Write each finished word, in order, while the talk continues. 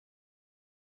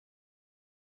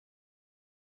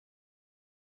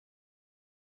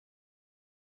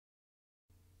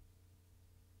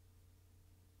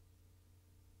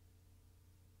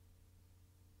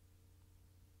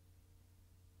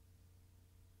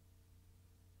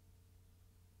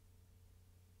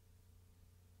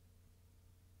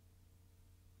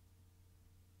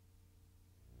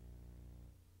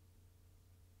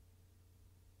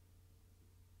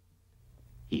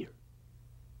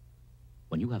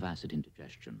When you have acid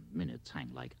indigestion, minutes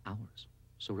hang like hours.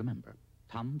 So remember,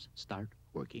 Tums start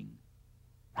working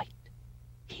right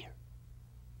here.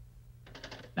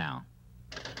 Now,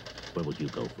 where will you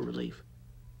go for relief?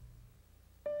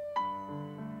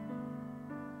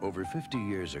 Over 50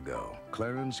 years ago,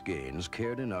 Clarence Gaines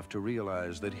cared enough to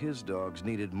realize that his dogs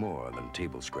needed more than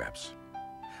table scraps.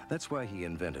 That's why he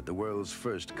invented the world's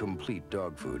first complete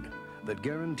dog food that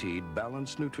guaranteed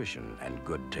balanced nutrition and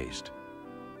good taste.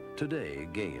 Today,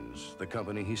 Gaines, the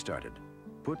company he started,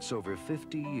 puts over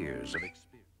 50 years of experience.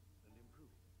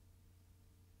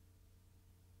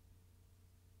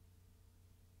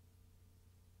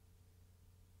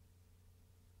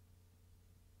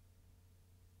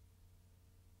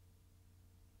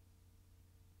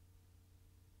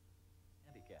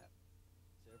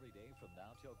 Every day from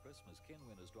now till Christmas,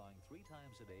 Kinwin is drawing 3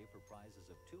 times a day for prizes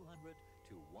of $200,000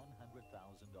 to $100,000.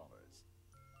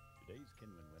 Today's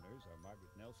Kinwin winners are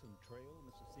Margaret Nelson Trail,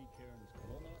 Mrs. C. Cairns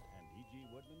Kelowna, and E.G.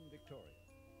 Woodman Victoria.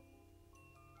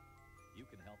 You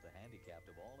can help the handicapped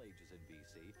of all ages in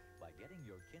BC by getting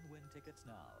your Kinwin tickets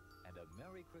now. And a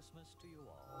Merry Christmas to you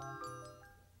all.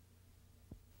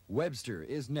 Webster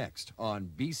is next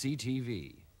on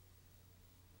BCTV.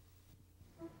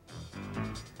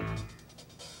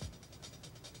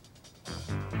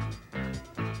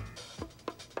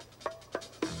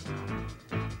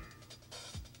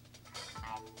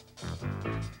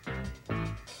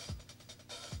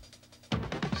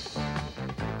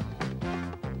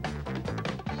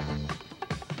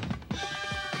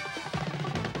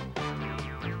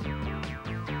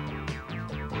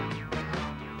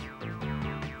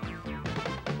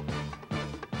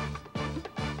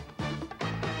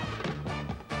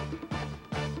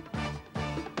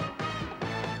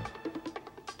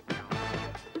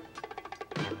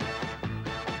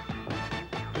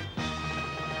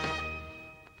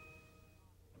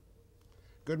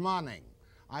 Good morning.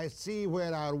 I see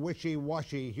where our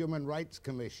wishy-washy Human Rights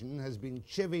Commission has been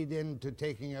chivied into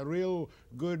taking a real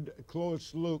good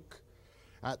close look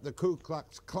at the Ku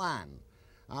Klux Klan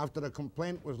after a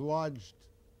complaint was lodged,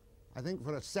 I think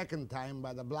for a second time,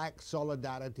 by the Black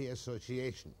Solidarity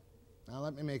Association. Now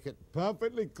let me make it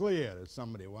perfectly clear, as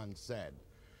somebody once said.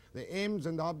 The aims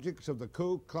and objects of the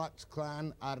Ku Klux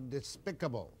Klan are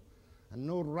despicable, and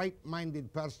no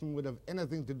right-minded person would have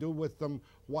anything to do with them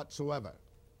whatsoever.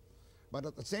 But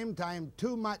at the same time,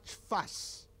 too much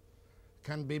fuss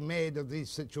can be made of these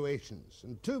situations,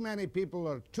 and too many people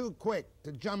are too quick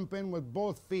to jump in with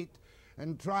both feet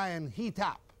and try and heat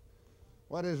up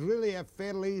what is really a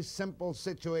fairly simple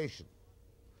situation.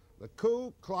 The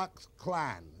Ku Klux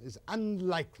Klan is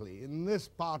unlikely in this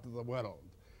part of the world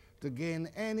to gain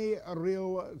any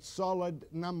real solid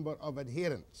number of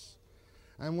adherents.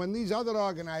 And when these other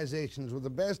organizations with the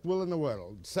best will in the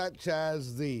world, such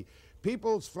as the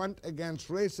People's Front Against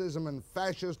Racism and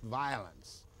Fascist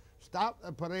Violence, start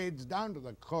the parades down to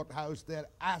the courthouse, they're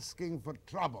asking for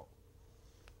trouble.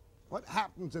 What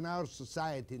happens in our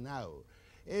society now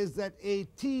is that a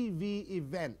TV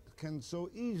event can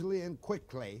so easily and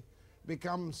quickly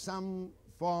become some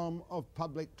form of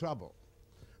public trouble.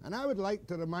 And I would like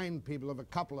to remind people of a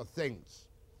couple of things.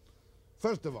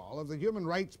 First of all, if the Human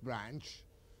Rights Branch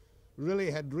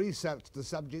really had researched the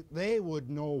subject, they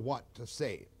would know what to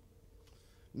say.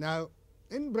 Now,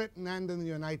 in Britain and in the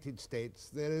United States,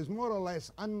 there is more or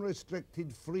less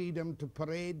unrestricted freedom to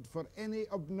parade for any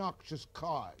obnoxious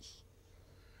cause,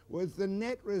 with the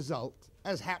net result,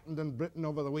 as happened in Britain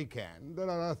over the weekend, there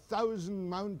are 1,000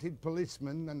 mounted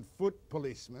policemen and foot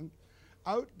policemen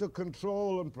out to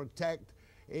control and protect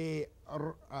a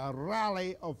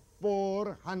rally of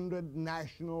 400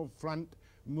 National Front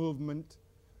movement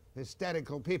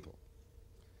hysterical people.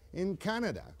 In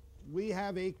Canada, we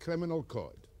have a criminal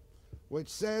code which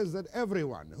says that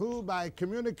everyone who, by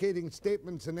communicating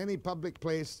statements in any public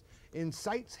place,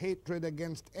 incites hatred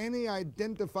against any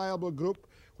identifiable group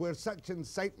where such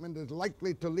incitement is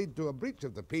likely to lead to a breach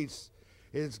of the peace,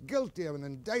 is guilty of an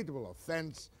indictable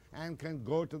offense and can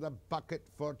go to the bucket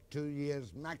for 2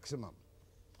 years maximum.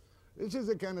 This is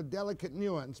a kind of delicate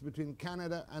nuance between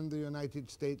Canada and the United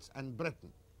States and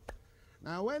Britain.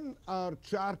 Now, when our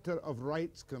Charter of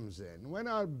Rights comes in, when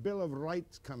our Bill of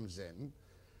Rights comes in,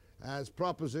 as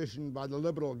propositioned by the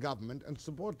Liberal government and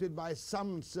supported by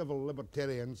some civil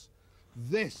libertarians,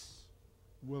 this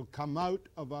will come out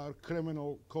of our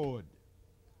criminal code.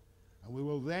 And we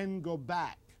will then go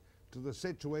back to the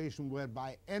situation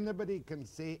whereby anybody can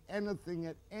say anything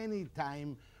at any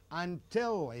time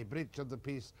until a breach of the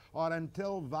peace or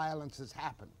until violence has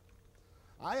happened.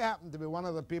 I happen to be one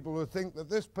of the people who think that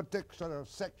this particular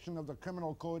section of the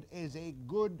criminal code is a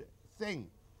good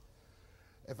thing.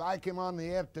 If I came on the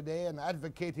air today and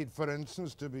advocated, for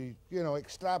instance, to be,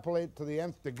 extrapolate to the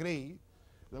nth degree,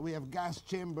 that we have gas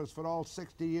chambers for all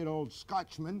 60-year-old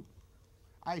Scotchmen,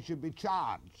 I should be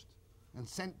charged and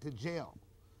sent to jail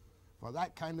for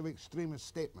that kind of extremist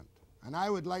statement. And I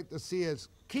would like to see us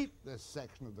keep this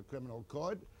section of the Criminal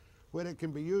Code where it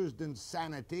can be used in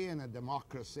sanity in a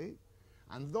democracy,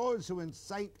 and those who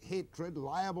incite hatred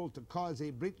liable to cause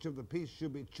a breach of the peace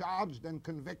should be charged and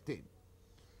convicted.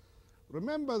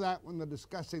 Remember that when they're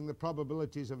discussing the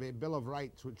probabilities of a Bill of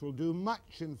Rights, which will do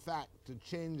much, in fact, to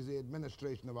change the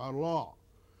administration of our law.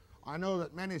 I know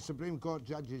that many Supreme Court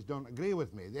judges don't agree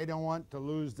with me. They don't want to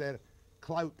lose their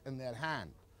clout in their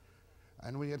hand.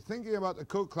 And when you're thinking about the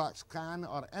Ku Klux Klan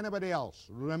or anybody else,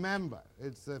 remember,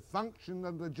 it's the function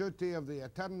and the duty of the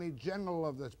Attorney General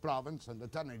of this province, and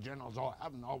Attorney Generals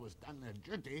haven't always done their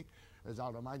duty, as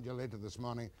I'll remind you later this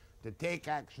morning, to take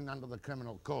action under the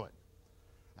Criminal Code.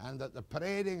 And that the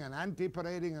parading and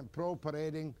anti-parading and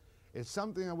pro-parading is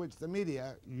something in which the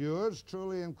media, yours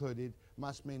truly included,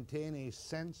 must maintain a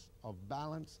sense of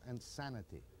balance and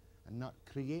sanity and not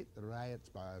create the riots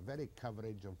by our very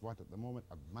coverage of what at the moment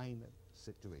are minor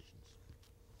situations.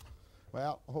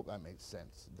 Well, I hope that makes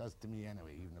sense. It does to me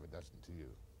anyway, even if it doesn't to you.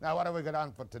 Now, what have we got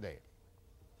on for today?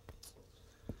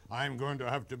 I'm going to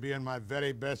have to be in my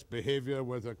very best behavior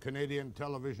with a Canadian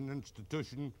television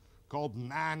institution called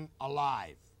Man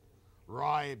Alive,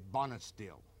 Roy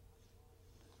Bonisteel.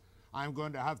 I'm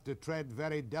going to have to tread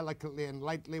very delicately and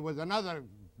lightly with another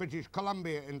British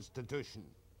Columbia institution,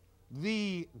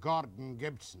 the Gordon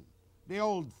Gibson, the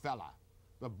old fella,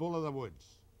 the bull of the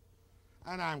woods.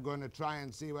 And I'm going to try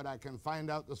and see what I can find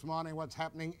out this morning what's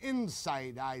happening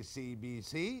inside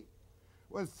ICBC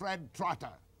with Fred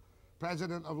Trotter,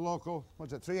 president of local,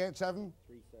 what's it, 387?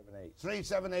 378.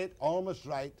 378, almost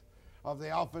right, of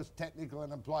the Office Technical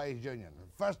and Employees Union.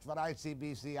 First for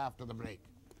ICBC after the break.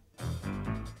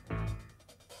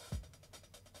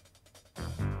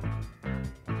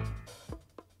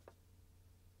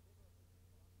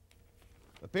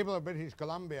 The people of British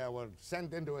Columbia were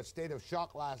sent into a state of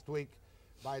shock last week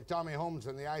by Tommy Holmes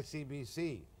and the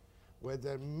ICBC with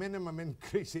their minimum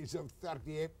increases of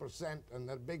 38% and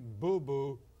their big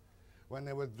boo-boo when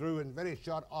they withdrew in very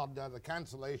short order the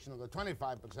cancellation of the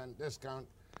 25% discount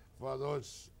for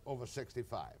those over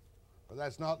 65. But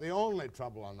that's not the only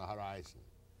trouble on the horizon.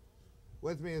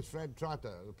 With me is Fred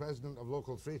Trotter, the president of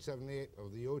Local 378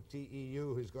 of the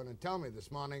OTEU, who's going to tell me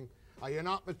this morning, are you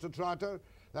not, Mr. Trotter,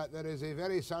 that there is a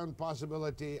very sound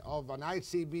possibility of an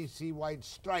ICBC-wide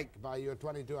strike by your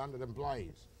 2,200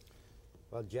 employees?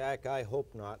 Well, Jack, I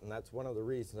hope not, and that's one of the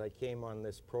reasons I came on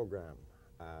this program.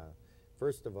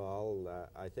 First of all,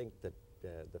 I think that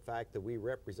the fact that we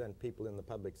represent people in the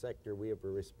public sector, we have a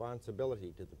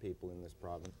responsibility to the people in this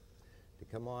province to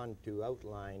come on to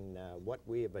outline what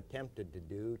we have attempted to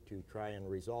do to try and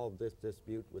resolve this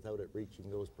dispute without it reaching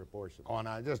those proportions. Oh,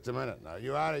 now, just a minute now.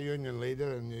 You are a union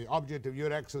leader, and the object of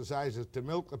your exercise is to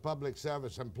milk the public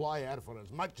service employer for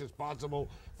as much as possible,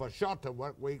 for shorter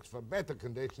work weeks, for better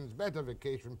conditions, better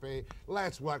vacation pay,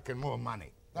 less work and more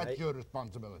money. That's your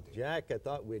responsibility. Jack, I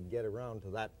thought we'd get around to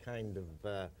that kind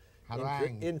of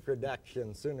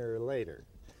introduction sooner or later.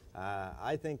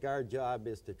 I think our job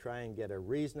is to try and get a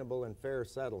reasonable and fair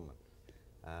settlement.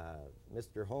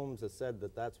 Mr. Holmes has said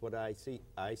that that's what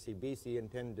ICBC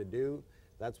intend to do.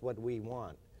 That's what we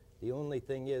want. The only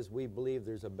thing is we believe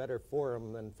there's a better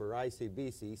forum than for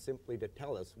ICBC simply to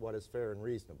tell us what is fair and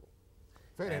reasonable.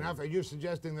 Fair enough. Are you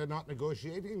suggesting they're not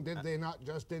negotiating? Did they not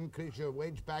just increase your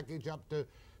wage package up to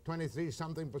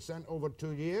 23-something% over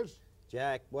 2 years?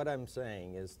 Jack, what I'm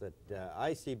saying is that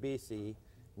ICBC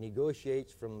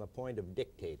negotiates from the point of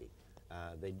dictating.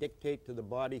 They dictate to the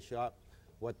body shop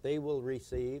what they will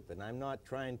receive, and I'm not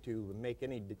trying to make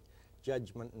any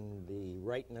judgment in the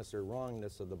rightness or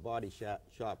wrongness of the body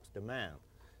shop's demand,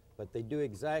 but they do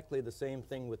exactly the same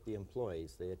thing with the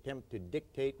employees. They attempt to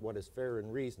dictate what is fair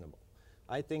and reasonable.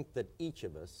 I think that each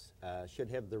of us should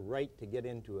have the right to get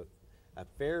into a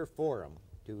fair forum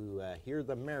to hear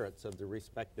the merits of the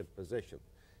respective position.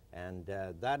 And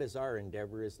that is our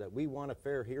endeavor, is that we want a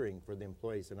fair hearing for the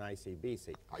employees in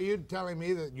ICBC. Are you telling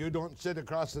me that you don't sit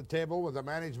across the table with a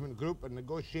management group and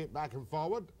negotiate back and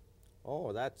forward?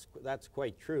 Oh, that's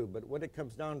quite true, but when it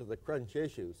comes down to the crunch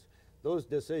issues, those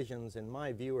decisions, in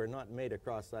my view, are not made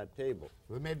across that table.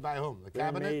 They're made by whom? The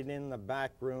cabinet? They're made in the back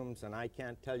rooms, and I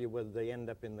can't tell you whether they end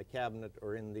up in the cabinet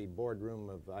or in the boardroom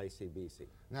of ICBC.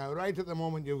 Now, right at the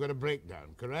moment, you've got a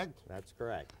breakdown, correct? That's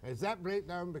correct. Is that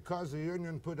breakdown because the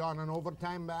union put on an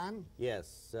overtime ban?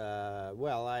 Yes.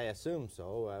 Well, I assume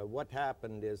so. What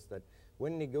happened is that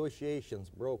When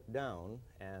negotiations broke down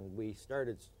and we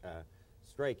started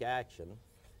strike action,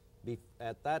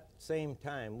 at that same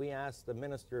time we asked the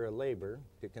Minister of Labour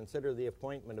to consider the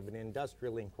appointment of an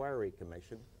Industrial Inquiry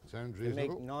Commission Sounds to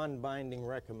reasonable. make non-binding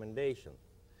recommendations.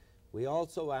 We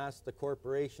also asked the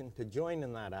corporation to join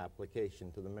in that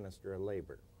application to the Minister of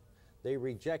Labour. They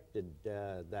rejected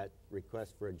that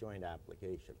request for a joint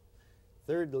application.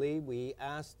 Thirdly, we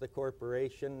asked the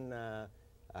corporation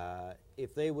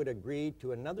if they would agree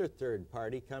to another third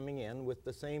party coming in with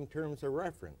the same terms of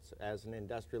reference as an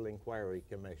Industrial Inquiry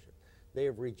Commission. They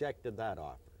have rejected that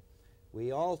offer.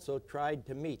 We also tried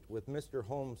to meet with Mr.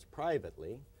 Holmes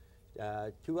privately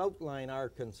to outline our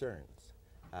concerns.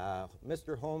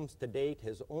 Mr. Holmes to date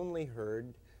has only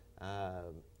heard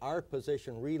our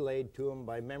position relayed to him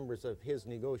by members of his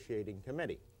negotiating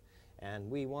committee.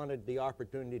 And we wanted the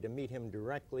opportunity to meet him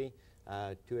directly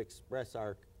to express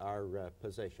our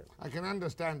position. I can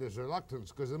understand his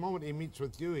reluctance, because the moment he meets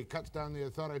with you, he cuts down the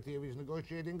authority of his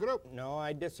negotiating group. No,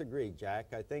 I disagree, Jack.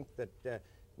 I think that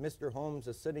Mr. Holmes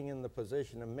is sitting in the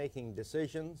position of making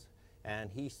decisions, and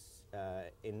he's,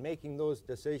 in making those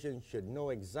decisions, should know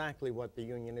exactly what the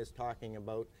union is talking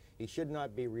about. He should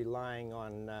not be relying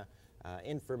on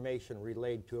information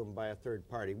relayed to him by a third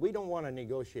party. We don't want to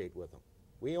negotiate with him.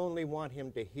 We only want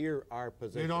him to hear our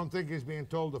position. You don't think he's being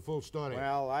told the full story?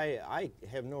 Well, I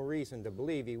have no reason to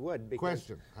believe he would. Because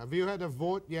Question. Have you had a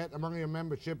vote yet among your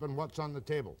membership on what's on the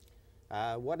table?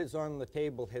 What is on the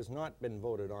table has not been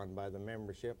voted on by the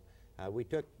membership. We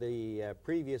took the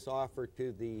previous offer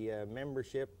to the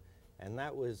membership, and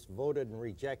that was voted and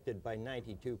rejected by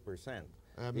 92%.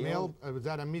 Was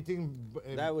that a meeting?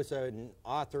 That was an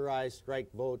authorized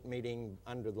strike vote meeting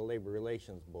under the Labor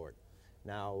Relations Board.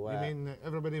 Now, you mean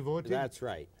everybody voted? That's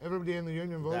right. Everybody in the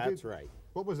union voted? That's right.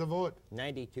 What was the vote?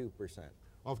 92%.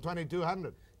 Of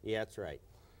 2,200? Yeah, that's right.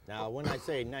 Now, when I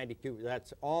say 92,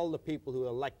 that's all the people who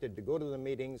elected to go to the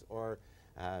meetings or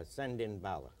send in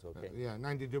ballots, okay? Yeah,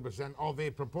 92% of a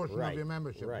proportion of your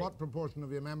membership. Right. What proportion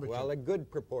of your membership? Well, a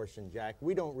good proportion, Jack.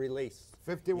 We don't release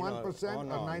 51% or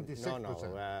 96%?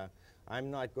 No, I'm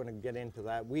not going to get into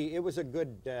that. It was a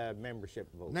good membership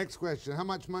vote. Next question. How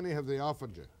much money have they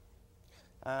offered you?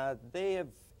 They have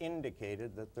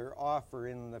indicated that their offer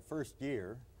in the first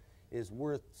year is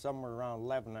worth somewhere around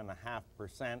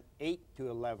 11.5%, 8 to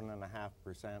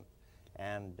 11.5%,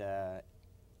 and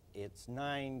it's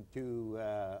 9 to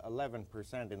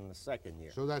 11% in the second year.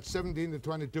 So that's 17 to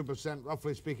 22%,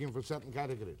 roughly speaking, for certain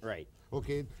categories. Right.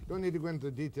 Okay, don't need to go into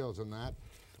the details on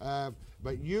that.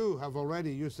 But you have already,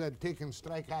 you said, taken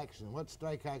strike action. What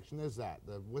strike action is that?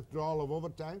 The withdrawal of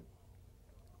overtime?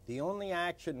 The only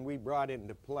action we brought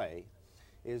into play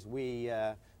is we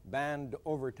banned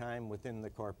overtime within the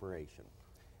corporation.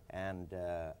 And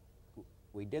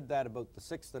we did that about the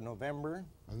 6th of November.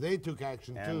 And they took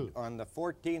action too. On the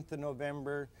 14th of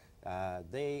November,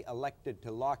 they elected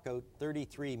to lock out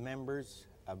 33 members,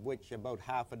 of which about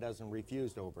half a dozen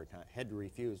refused overtime, had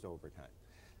refused overtime.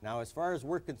 Now, as far as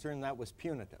we're concerned, that was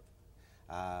punitive.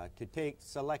 To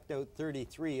select out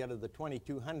 33 out of the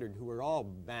 2,200 who were all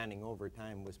banning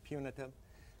overtime was punitive.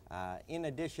 In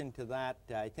addition to that,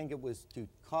 I think it was to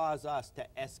cause us to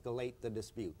escalate the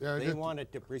dispute. Yeah, they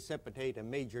wanted to precipitate a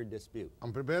major dispute.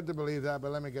 I'm prepared to believe that,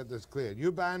 but let me get this clear.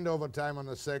 You banned overtime on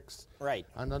the 6th. Right.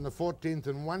 And on the 14th,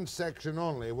 in one section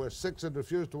only, where 6 had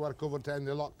refused to work overtime,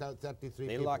 they locked out 33 people.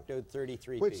 They locked out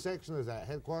 33 Which people. section is that?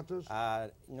 Headquarters?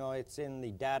 No, it's in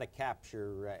the data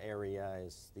capture area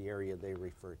is the area they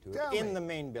refer to. Tell in me. the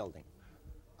main building.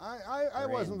 I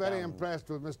wasn't very impressed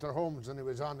with Mr. Holmes when he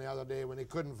was on the other day, when he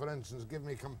couldn't, for instance, give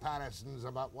me comparisons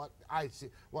about what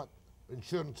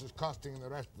insurance is costing in the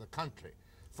rest of the country.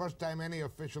 First time any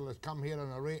official has come here on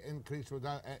a rate increase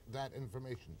without that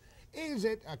information. Is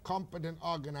it a competent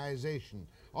organization,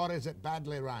 or is it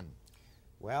badly run?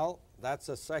 Well, that's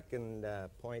a second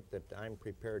point that I'm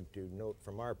prepared to note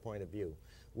from our point of view.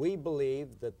 We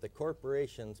believe that the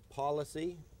corporation's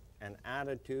policy and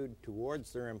attitude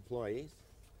towards their employees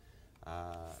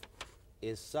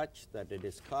is such that it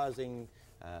is causing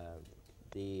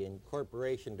the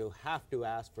corporation to have to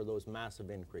ask for those massive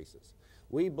increases.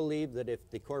 We believe that if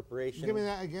the corporation... Give me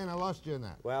that again, I lost you in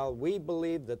that. Well, we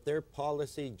believe that their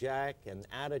policy, Jack, and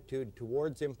attitude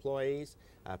towards employees,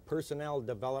 personnel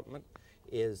development,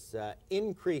 is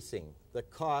increasing the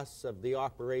costs of the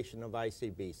operation of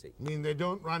ICBC. I mean, they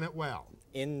don't run it well.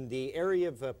 In the area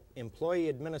of employee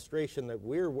administration that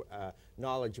we're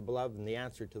knowledgeable of, and the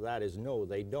answer to that is no,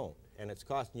 they don't, and it's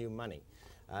costing you money.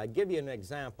 I'll give you an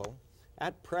example.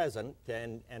 At present,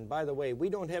 and by the way, we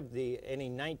don't have any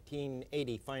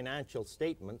 1980 financial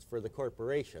statements for the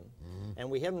corporation, and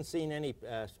we haven't seen any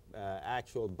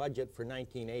actual budget for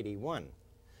 1981.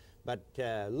 But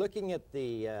looking at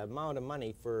the amount of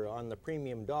money on the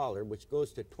premium dollar, which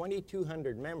goes to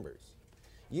 2,200 members,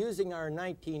 using our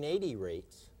 1980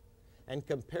 rates and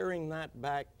comparing that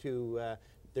back to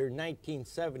their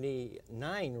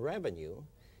 1979 revenue,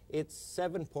 it's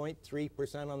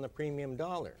 7.3% on the premium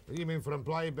dollar. You mean for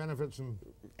employee benefits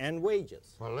and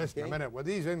wages? Well, listen a minute. With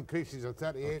these increases of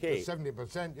 38 to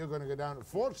 70%, you're going to go down to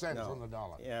 4 cents on the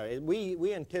dollar. Yeah,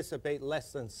 we anticipate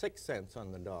less than 6 cents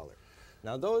on the dollar.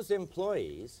 Now, those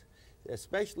employees,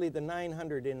 especially the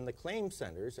 900 in the claim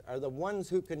centers, are the ones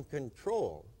who can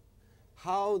control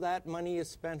how that money is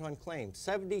spent on claims.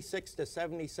 76 to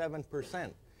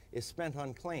 77% is spent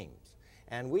on claims.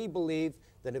 And we believe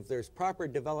that if there's proper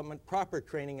development, proper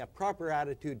training, a proper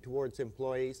attitude towards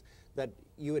employees, that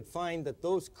you would find that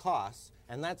those costs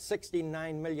and that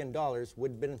 $69 million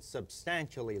would have been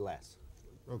substantially less.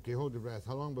 Okay, hold your breath.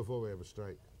 How long before we have a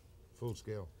strike? Full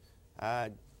scale?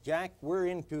 Jack, we're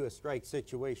into a strike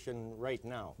situation right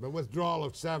now. The withdrawal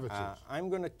of services. I'm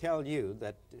going to tell you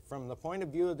that from the point of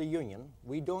view of the union,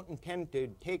 we don't intend to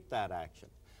take that action.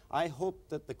 I hope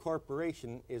that the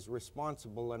corporation is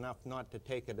responsible enough not to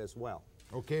take it as well.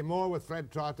 Okay, more with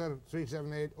Fred Trotter,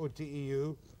 378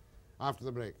 OTEU, after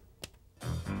the break.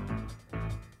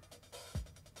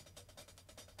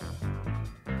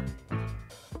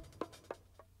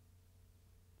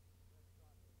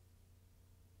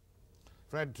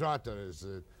 Fred Trotter is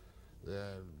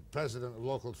the president of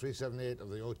Local 378 of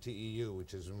the OTEU,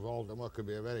 which is involved in what could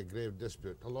be a very grave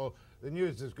dispute. Although the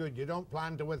news is good, you don't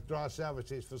plan to withdraw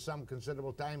services for some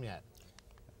considerable time yet.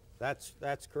 That's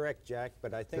correct, Jack,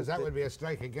 but I think because that would be a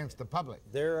strike against the public.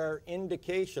 There are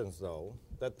indications, though,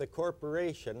 that the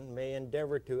corporation may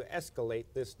endeavor to escalate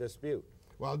this dispute.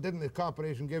 Well, didn't the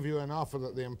corporation give you an offer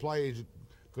that the employees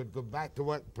could go back to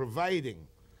work, providing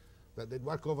that they'd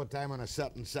work overtime on a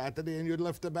certain Saturday, and you'd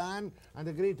lift the ban and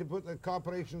agree to put the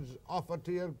corporation's offer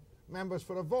to your members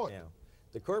for a vote? Yeah.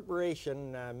 The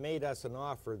corporation made us an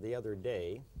offer the other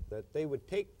day that they would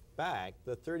take back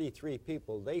the 33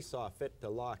 people they saw fit to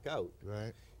lock out.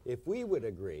 Right. If we would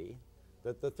agree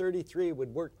that the 33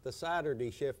 would work the Saturday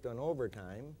shift on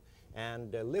overtime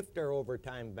and lift our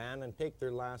overtime ban and take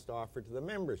their last offer to the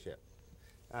membership.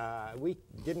 We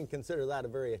didn't consider that a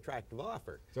very attractive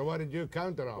offer. So what did you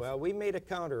counteroffer? Well, we made a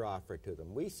counteroffer to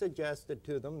them. We suggested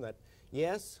to them that,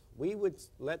 yes, we would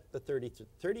let the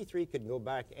 33 could go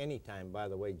back anytime, by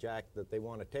the way, Jack, that they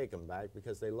want to take them back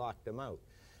because they locked them out.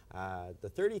 The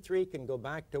 33 can go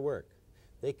back to work.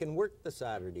 They can work the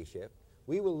Saturday shift.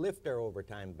 We will lift our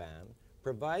overtime ban,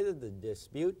 provided the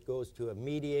dispute goes to a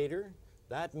mediator.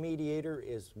 That mediator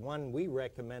is one we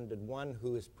recommended, one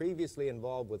who is previously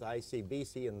involved with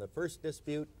ICBC in the first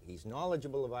dispute. He's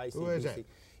knowledgeable of ICBC. Who is it?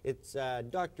 It's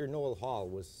Dr. Noel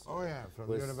Hall. Oh, yeah, from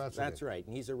the university. That's right,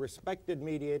 and he's a respected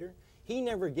mediator. He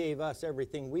never gave us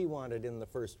everything we wanted in the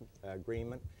first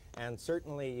agreement, and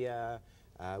certainly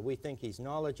we think he's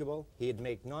knowledgeable. He'd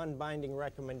make non-binding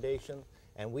recommendations,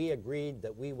 and we agreed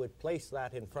that we would place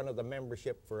that in front of the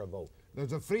membership for a vote.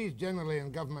 There's a freeze generally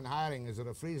in government hiring. Is there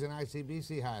a freeze in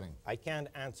ICBC hiring? I can't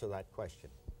answer that question.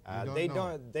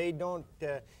 They don't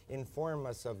inform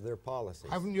us of their policies.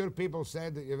 Haven't your people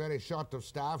said that you're very short of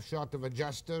staff, short of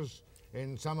adjusters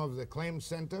in some of the claims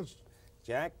centers?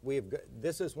 Jack,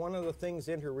 this is one of the things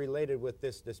interrelated with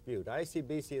this dispute.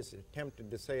 ICBC has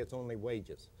attempted to say it's only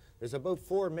wages. There's about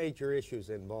 4 major issues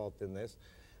involved in this.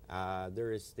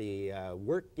 There is the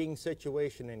working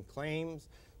situation in claims.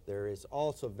 There is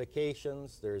also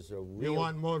vacations. There's a You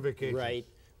want more vacations? Right.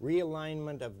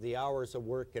 Realignment of the hours of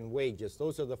work and wages.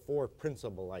 Those are the 4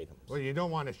 principal items. Well, you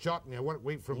don't want to shorten your work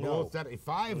week from below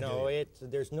 35 No, days.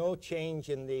 there's no change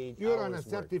in the You're on a hours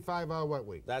worked. 35-hour work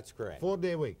week. That's correct.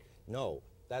 4-day week. No,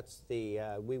 that's the,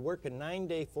 we work a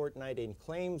 9-day fortnight in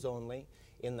claims only.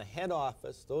 In the head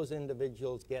office, those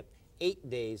individuals get 8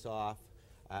 days off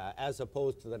as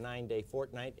opposed to the 9-day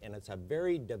fortnight, and it's a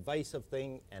very divisive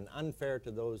thing and unfair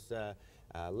to those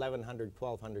 1,100,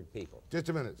 1,200 people. Just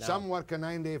a minute. Now, some work a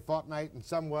 9-day fortnight and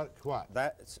some work what?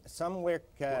 Some work...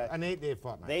 an 8-day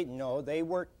fortnight. They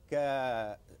work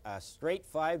a straight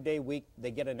 5-day week.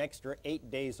 They get an extra 8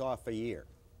 days off a year.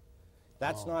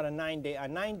 That's not a 9-day. A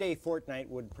 9-day fortnight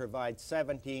would provide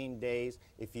 17 days.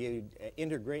 If you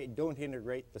don't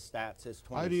integrate the stats, it's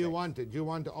 26. How do you want it? Do you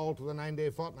want to alter the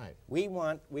 9-day fortnight? We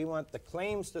want the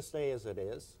claims to stay as it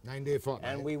is. 9-day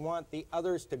fortnight. And we want the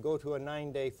others to go to a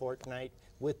 9-day fortnight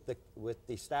with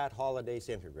the stat holidays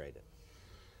integrated.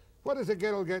 What does a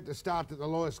girl get to start at the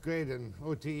lowest grade in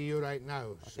OTEU right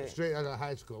now, Okay. straight out of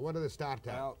high school? What do they start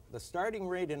at? Well, the starting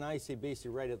rate in ICBC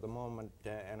right at the moment,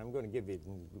 and I'm going to give you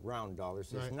round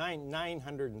dollars, is Right.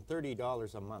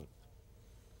 $930 a month.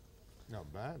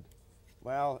 Not bad.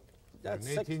 Well, For an that's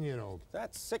 18-year-old.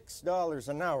 that's $6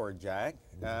 an hour, Jack.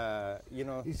 You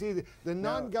know. You see, the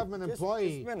Now, non-government just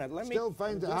employee a minute, let me- still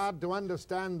finds it just- hard to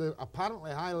understand the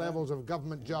apparently high levels of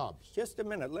government jobs. Just a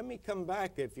minute. Let me come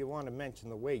back if you want to mention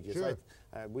the wages. Sure.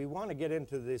 We want to get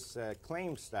into this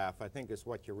claim staff, I think is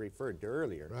what you referred to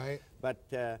earlier. Right. But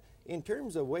in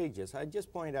terms of wages, I'd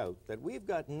just point out that we've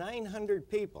got 900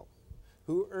 people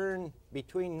who earn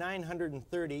between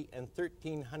 $930 and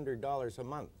 $1,300 a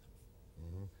month.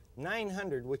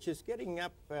 900, which is getting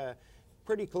up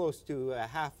pretty close to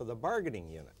half of the bargaining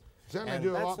unit. Certainly And do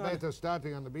a that's lot not- better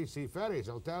starting on the BC ferries,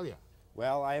 I'll tell you.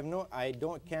 Well,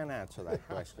 can't answer that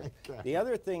question. Okay. The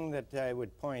other thing that I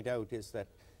would point out is that,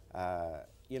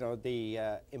 you know,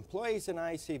 the employees in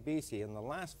ICBC in the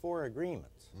last 4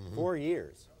 agreements, 4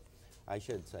 years, I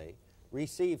should say,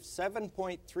 received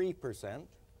 7.3%,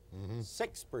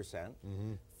 6%,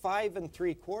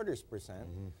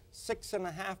 5.75%,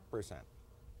 6.5%.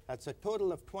 That's a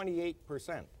total of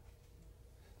 28%.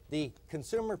 The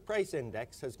consumer price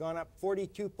index has gone up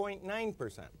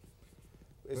 42.9%.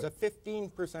 There's a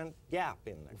 15% gap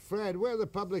in there. Fred, where the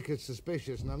public is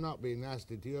suspicious, and I'm not being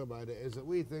nasty to you about it, is that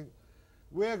we think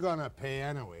we're going to pay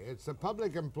anyway. It's the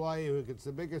public employee who gets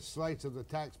the biggest slice of the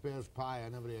taxpayer's pie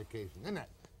on every occasion, isn't it?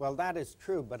 Well, that is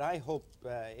true, but I hope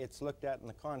it's looked at in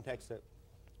the context that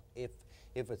if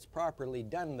it's properly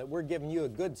done, that we're giving you a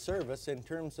good service in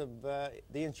terms of the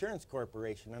insurance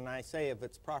corporation. And I say if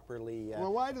it's properly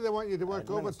Well, why do they want you to work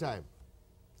administered. overtime?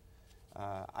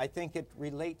 I think it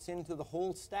relates into the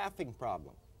whole staffing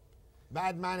problem.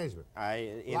 Bad management.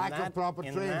 In Lack of that, proper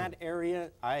in training. that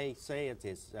area, I say it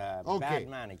is Okay, bad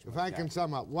management. if I can Jack.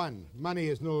 sum up, 1, money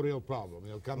is no real problem.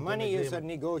 You'll come to an Money is a agreement.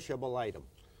 negotiable item.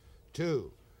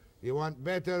 2, you want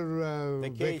better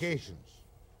vacations.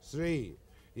 3,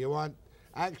 you want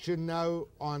action now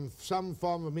on some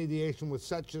form of mediation with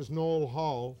such as Noel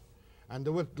Hall and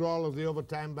the withdrawal of the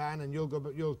overtime ban, and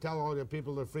you'll tell all your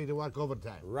people they're free to work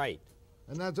overtime. Right.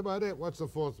 And that's about it. What's the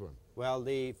 4th one? Well,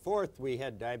 the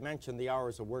 4th I mentioned the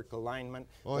hours of work alignment.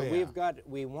 Oh, but yeah.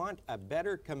 we want a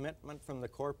better commitment from the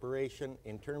corporation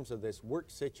in terms of this work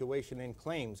situation in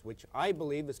claims, which I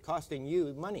believe is costing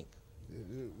you money.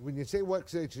 When you say work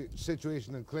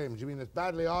situation and claims, you mean it's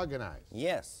badly organized?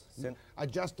 Yes.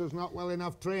 Adjusters not well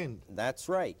enough trained? That's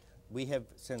right. We have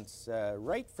since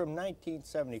right from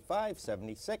 1975,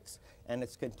 76, and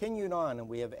it's continued on, and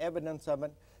we have evidence of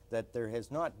it, that there has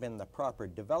not been the proper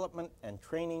development and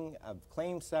training of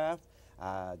claim staff.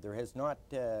 There has not,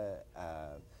 the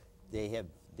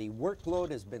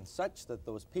workload has been such that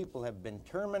those people have been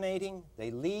terminating,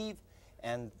 they leave,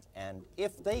 and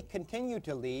if they continue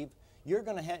to leave, you're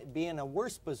going to be in a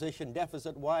worse position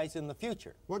deficit-wise in the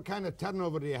future. What kind of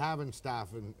turnover do you have in staff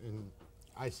in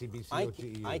ICBC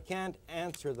OTEU? I can't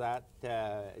answer that.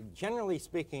 Generally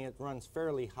speaking, it runs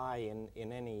fairly high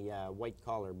in any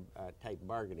white-collar type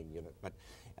bargaining unit. But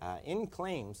in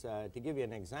claims, to give you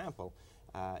an example,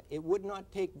 it would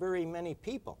not take very many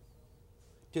people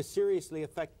to seriously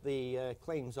affect the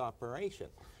claims operation.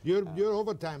 Your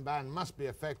overtime ban must be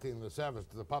affecting the service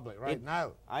to the public right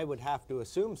now. I would have to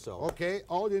assume so. Okay,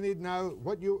 all you need now,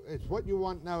 what you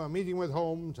want now, a meeting with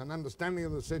Holmes, an understanding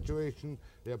of the situation,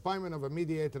 the appointment of a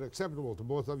mediator acceptable to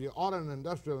both of you, or an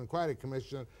industrial inquiry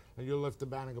commissioner, and you'll lift the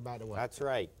ban and go back to work. That's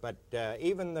right. But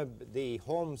even the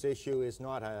Holmes issue is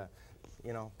not a,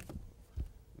 you know,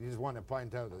 You just want to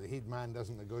point out that the heat man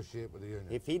doesn't negotiate with the union.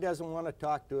 if he doesn't want to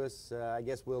talk to us, I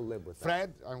guess we'll live with that.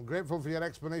 Fred, I'm grateful for your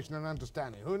explanation and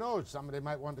understanding. Who knows, somebody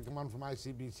might want to come on from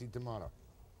ICBC tomorrow.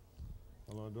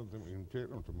 Although I don't think we can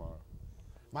take them tomorrow.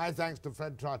 My thanks to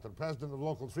Fred Trotter, President of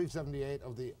Local 378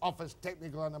 of the Office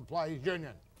Technical and Employees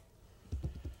Union.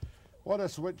 What a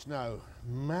switch now.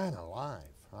 Man alive,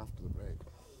 after the break.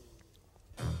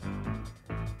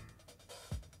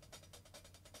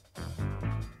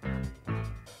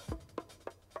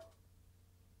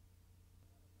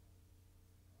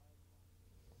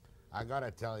 I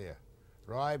gotta tell you,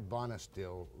 Roy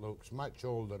Bonisteel looks much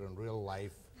older in real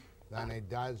life than he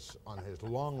does on his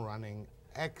long-running,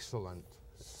 excellent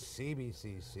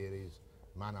CBC series,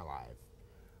 Man Alive.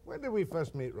 When did we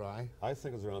first meet, Roy? I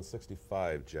think it was around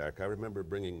 65, Jack. I remember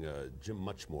bringing Jim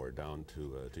Muchmore down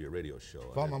to your radio show.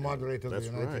 Former moderator of the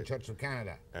That's United right. Church of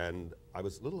Canada. And I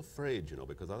was a little afraid, you know,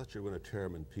 because I thought you were going to tear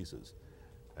him in pieces.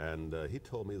 And he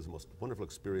told me it was the most wonderful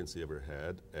experience he ever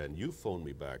had, and you phoned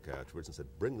me back afterwards and said,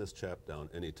 bring this chap down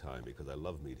anytime because I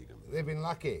love meeting him. They've been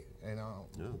lucky, you know.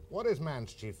 Yeah. What is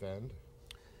man's chief end?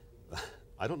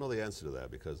 I don't know the answer to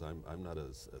that because I'm not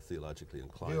as theologically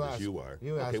inclined as you are.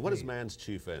 Okay, what is man's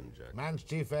chief end, Jack? Man's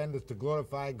chief end is to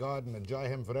glorify God and enjoy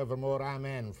him forevermore.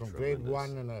 Amen. From grade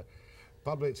 1 in a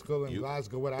public school in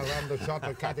Glasgow where I learned the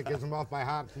shorter catechism off by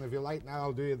heart, and if you like now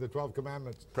I'll do you the 12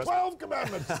 commandments. 12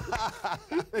 commandments!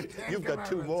 You've got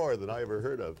 2 more than I ever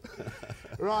heard of.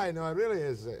 Right, no, it really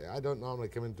is. I don't normally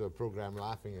come into a program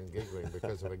laughing and giggling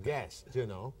because of a guest, you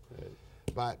know. Right.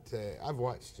 But I've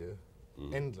watched you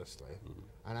endlessly,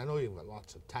 and I know you've got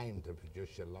lots of time to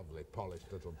produce your lovely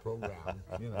polished little program,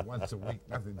 you know, once a week,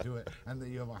 nothing to it, and that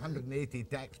you have 180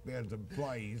 taxpayers'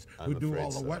 employees who do all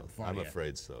the work for you. I'm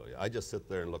afraid so. I just sit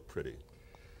there and look pretty.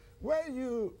 Were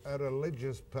you a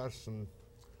religious person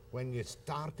when you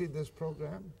started this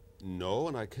program? No,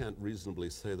 and I can't reasonably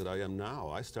say that I am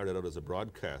now. I started out as a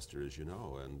broadcaster, as you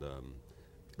know, and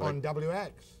on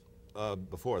WX.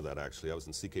 Before that, actually, I was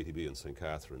in CKTB in St.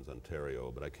 Catharines, Ontario,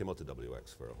 but I came out to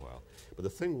WX for a while. But the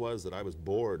thing was that I was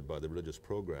bored by the religious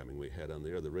programming we had on the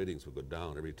air. The ratings would go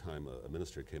down every time a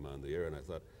minister came on the air, and I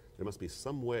thought there must be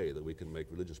some way that we can make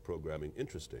religious programming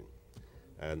interesting.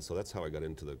 And so that's how I got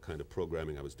into the kind of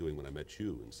programming I was doing when I met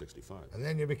you in '65. And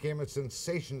then you became a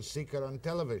sensation seeker on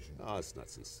television. Oh, it's not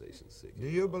sensation seeking. Do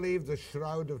you believe the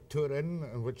Shroud of Turin,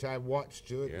 in which I watched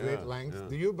you at great length,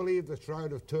 do you believe the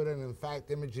Shroud of Turin in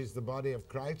fact images the body of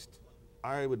Christ?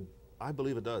 I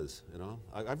believe it does, you know.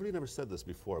 I've really never said this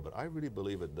before, but I really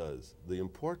believe it does. The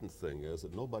important thing is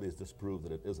that nobody's disproved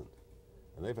that it isn't.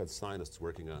 And they've had scientists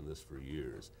working on this for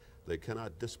years. They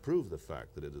cannot disprove the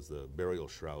fact that it is the burial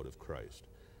shroud of Christ.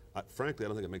 Frankly, I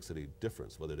don't think it makes any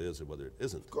difference whether it is or whether it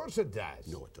isn't. Of course it does.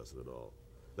 No, it doesn't at all.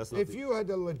 That's not if you had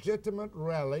a legitimate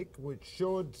relic which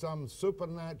showed some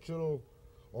supernatural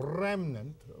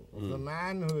remnant of the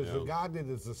man who is regarded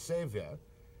as the savior,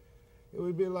 it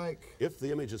would be like... If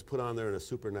the image is put on there in a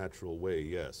supernatural way,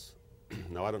 yes.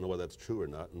 Now, I don't know whether that's true or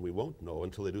not, and we won't know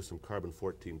until they do some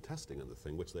carbon-14 testing on the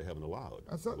thing, which they haven't allowed.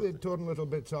 I thought they'd torn little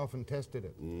bits off and tested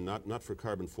it. Not for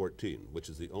carbon-14, which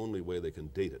is the only way they can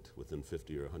date it within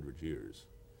 50 or 100 years.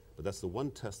 But that's the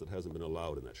one test that hasn't been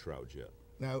allowed in that shroud yet.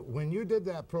 Now, when you did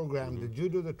that program, did you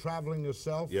do the traveling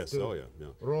yourself? Yes, to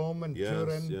Rome and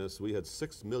Turin? Yes, we had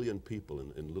 6 million people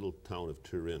in little town of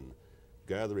Turin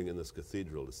gathering in this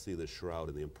cathedral to see this shroud,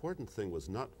 and the important thing was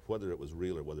not whether it was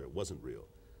real or whether it wasn't real.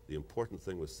 The important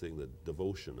thing was seeing the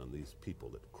devotion on these people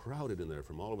that crowded in there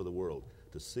from all over the world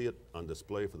to see it on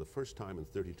display for the first time in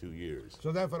 32 years.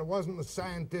 So therefore it wasn't the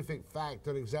scientific fact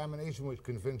or examination which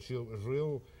convinced you it was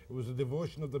real, it was the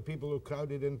devotion of the people who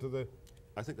crowded into the...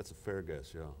 I think that's a fair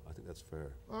guess, yeah. I think that's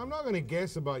fair. Well, I'm not going to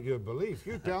guess about your belief.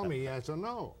 You tell me yes or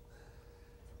no.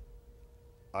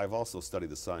 I've also studied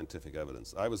the scientific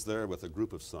evidence. I was there with a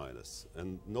group of scientists,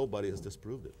 and nobody has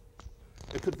disproved it.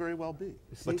 It could very well be.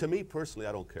 But to me, personally,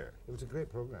 I don't care. It was a great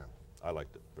program. I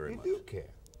liked it very much. You do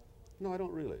care? No, I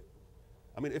don't really.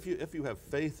 I mean, if you have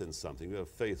faith in something, you have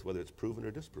faith whether it's proven or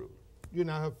disproven. You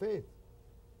now have faith?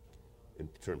 In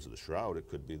terms of the shroud, it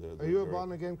could be the... Are you a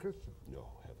born-again Christian? No,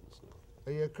 heavens no.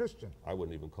 Are you a Christian? I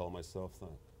wouldn't even call myself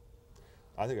that.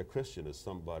 I think a Christian is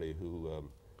somebody who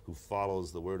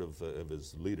follows the word of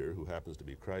his leader, who happens to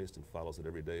be Christ, and follows it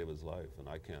every day of his life. And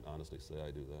I can't honestly say I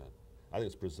do that. I think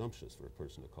it's presumptuous for a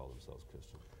person to call themselves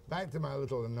Christian. Back to my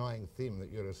little annoying theme that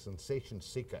you're a sensation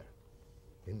seeker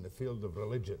in the field of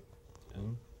religion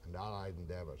and allied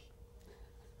endeavors.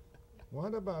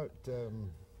 What about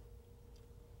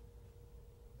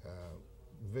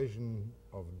vision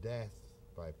of death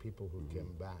by people who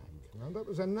came back? Now, that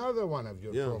was another one of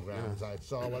your programs I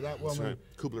saw with that woman. Right.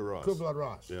 Kubler-Ross.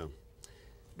 Kubler-Ross. Yeah.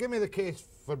 Give me the case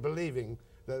for believing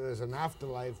that there's an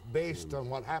afterlife based on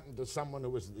what happened to someone who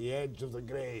was at the edge of the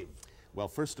grave. Well,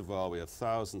 first of all, we have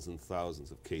thousands and thousands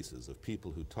of cases of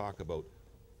people who talk about,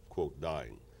 quote,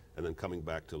 dying and then coming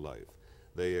back to life.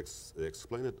 They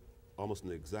explain it almost in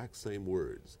the exact same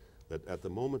words, that at the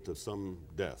moment of some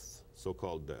death,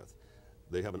 so-called death,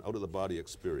 they have an out-of-the-body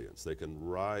experience. They can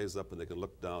rise up and they can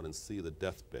look down and see the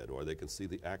deathbed, or they can see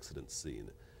the accident scene.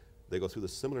 They go through the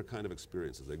similar kind of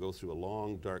experiences. They go through a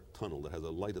long, dark tunnel that has a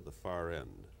light at the far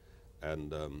end,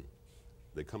 and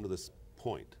they come to this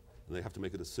point, and they have to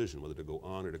make a decision whether to go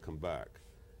on or to come back.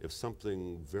 If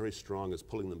something very strong is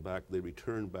pulling them back, they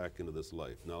return back into this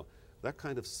life. Now, that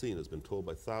kind of scene has been told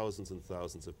by thousands and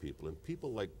thousands of people, and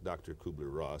people like Dr.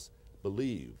 Kubler-Ross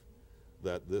believe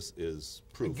that this is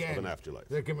proof of an afterlife.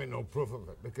 There can be no proof of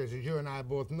it, because as you and I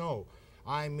both know,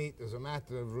 I meet as a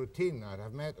matter of routine.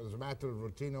 I've met as a matter of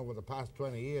routine over the past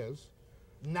 20 years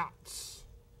nuts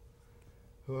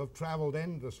who have traveled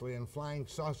endlessly in flying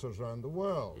saucers around the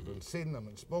world and seen them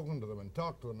and spoken to them and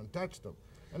talked to them and touched them.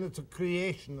 And it's a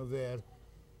creation of their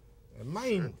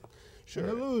mind, Sure. an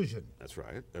illusion. That's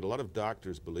right. And a lot of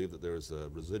doctors believe that there's a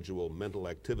residual mental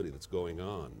activity that's going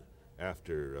on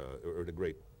after, or the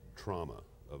great trauma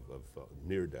of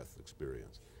near-death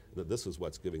experience. That this is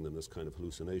what's giving them this kind of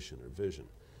hallucination or vision.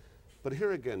 But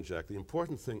here again, Jack, the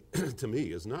important thing to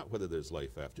me is not whether there's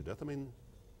life after death. I mean,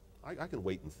 I can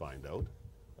wait and find out.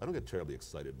 I don't get terribly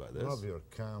excited by this. Love your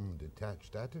calm,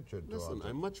 detached attitude towards Listen, it.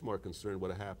 I'm much more concerned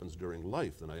what happens during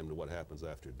life than I am to what happens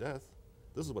after death.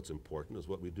 This is what's important, is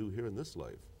what we do here in this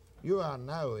life. You are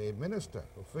now a minister,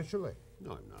 officially.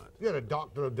 No, I'm not. You're a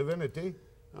doctor of divinity.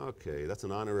 Okay, that's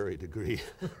an honorary degree.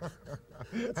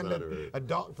 And a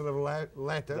doctor of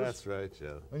letters. That's right,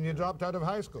 yeah. And you dropped out of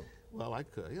high school. Well, it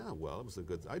was a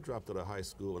good, I dropped out of high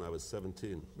school when I was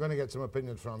 17. I'm going to get some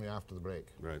opinions from you after the break.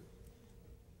 Right.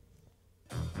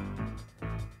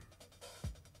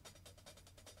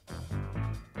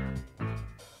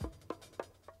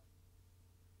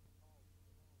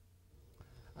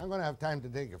 I'm going to have time to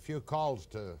take a few calls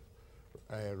to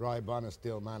Roy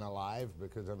Bonisteel, man alive,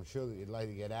 because I'm sure that you'd like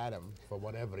to get at him for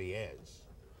whatever he is.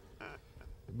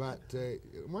 But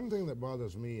one thing that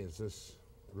bothers me is this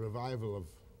revival of,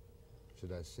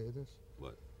 should I say this?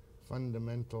 What?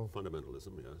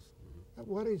 Fundamentalism, yes. That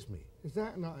worries me. Is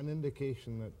that not an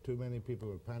indication that too many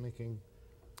people are panicking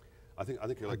I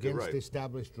think you're against right.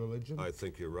 established religion? I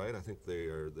think you're right. I think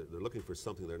they're looking for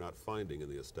something they're not finding in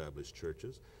the established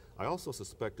churches. I also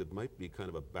suspect it might be kind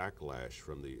of a backlash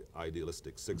from the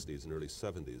idealistic 60s and early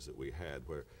 70s that we had,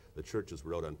 where the churches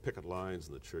were out on picket lines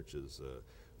and the churches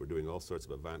were doing all sorts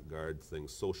of avant-garde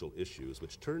things, social issues,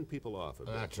 which turned people off a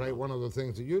bit. That's right. One of the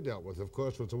things that you dealt with, of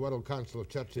course, was the World Council of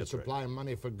Churches That's supplying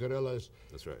money for guerrillas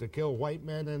That's right. to kill white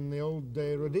men in the old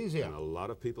Rhodesia. And a lot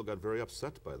of people got very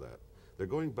upset by that. They're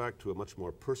going back to a much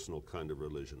more personal kind of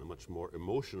religion, a much more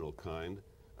emotional kind,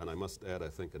 and I must add, I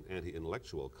think, an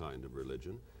anti-intellectual kind of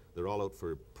religion. They're all out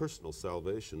for personal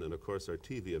salvation, and of course our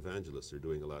TV evangelists are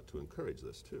doing a lot to encourage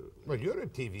this too. Well, you're a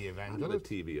TV evangelist. I'm not a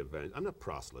TV evangelist. I'm not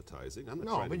proselytizing. I'm not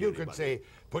No, trying but to you get could anybody. say,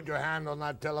 put your hand on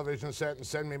that television set and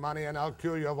send me money and I'll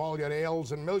cure you of all your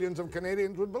ails, and millions of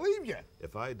Canadians would believe you.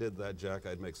 If I did that, Jack,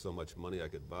 I'd make so much money I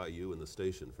could buy you and the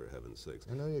station, for heaven's sakes.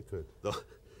 I know you could.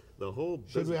 The whole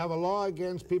Should we have a law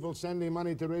against people sending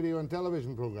money to radio and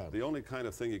television programs? The only kind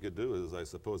of thing you could do is, I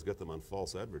suppose, get them on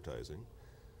false advertising.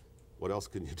 What else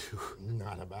can you do?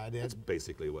 Not a bad idea. That's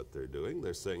basically what they're doing.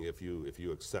 They're saying if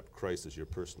you accept Christ as your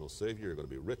personal savior, you're going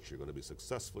to be rich, you're going to be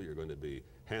successful, you're going to be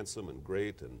handsome and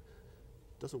great, and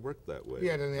it doesn't work that way.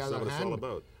 Yet, on the That's other not what it's all hand,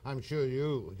 about. I'm sure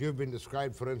you've been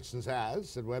described, for instance,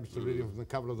 as, said Webster reading from the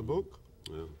cover of the book,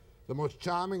 Yeah. the most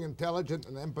charming, intelligent,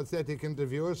 and empathetic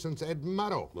interviewer since Ed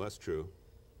Murrow. Well, that's true.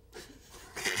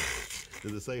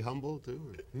 Did it say humble,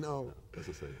 too? No.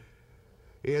 Doesn't say.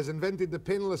 He has invented the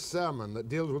painless sermon that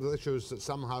deals with issues that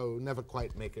somehow never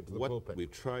quite make it to the What pulpit.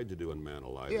 we've tried to do in Man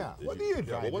Alive. Yeah, is what do you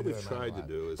try well, to what do we've in tried to Alive?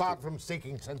 do is apart from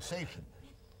seeking sensation.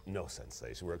 no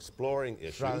sensation. We're exploring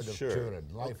issues. Shroud of sure. Turin,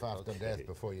 life after death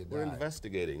before you We're die.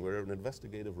 investigating. We're an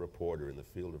investigative reporter in the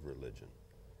field of religion.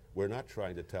 We're not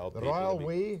trying to tell The people. royal to be-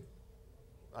 we?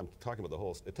 I'm talking about the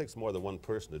whole. It takes more than one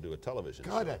person to do a television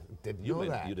God, show. I didn't You know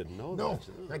that. You didn't know no,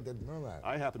 that. I didn't know that.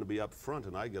 I happen to be up front,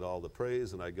 and I get all the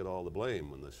praise, and I get all the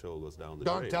blame when the show goes down the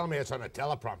Don't drain. tell me it's on a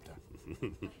teleprompter.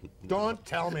 Don't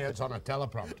tell me it's on a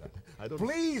teleprompter. I don't-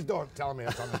 Please don't tell me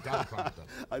it's on a teleprompter.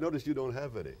 I noticed you don't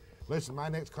have any. Listen, my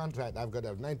next contract, I've got to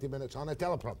have 90 minutes on a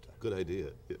teleprompter. Good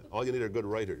idea. Yeah. All you need are good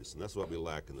writers, and that's what we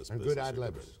lack in this And business. good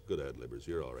ad-libbers. Good ad-libbers.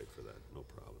 You're all right for that. No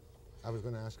problem. I was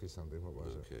going to ask you something. What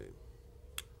was it? Okay.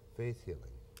 Faith healing.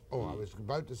 Oh, I was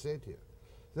about to say to you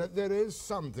that there is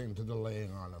something to the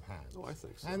laying on of hands. Oh, I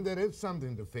think so. And there is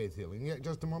something to faith healing. Yet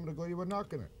just a moment ago you were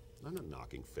knocking it. I'm not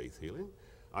knocking faith healing.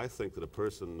 I think that a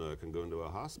person can go into a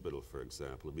hospital, for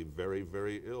example, and be very,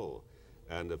 very ill.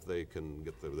 And if they can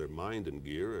get their mind in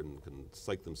gear and can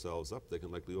psych themselves up, they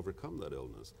can likely overcome that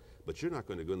illness. But you're not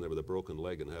going to go in there with a broken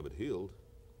leg and have it healed.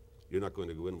 You're not going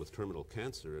to go in with terminal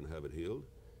cancer and have it healed.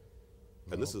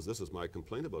 No. And this is my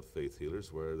complaint about faith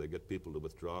healers, where they get people to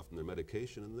withdraw from their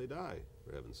medication and they die,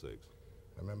 for heaven's sakes.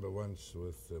 I remember once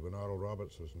when Oral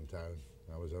Roberts was in town,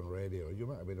 I was on radio. You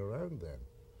might have been around then,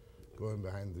 going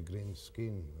behind the green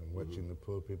screen and watching the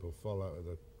poor people fall out of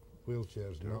their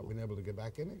wheelchairs and not being able to get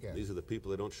back in again. These are the people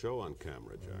they don't show on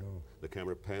camera, Jack. The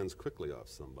camera pans quickly off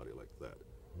somebody like that.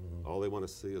 All they want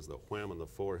to see is the wham on the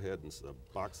forehead and a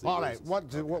box. All right,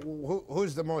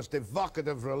 who's the most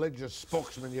evocative religious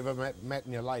spokesman you've ever met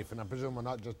in your life? And I presume we're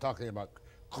not just talking about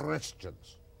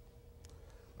Christians.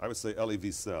 I would say Elie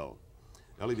Wiesel.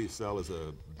 Elie Wiesel is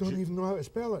a... Don't even know how to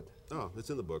spell it. Oh,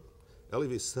 it's in the book. Elie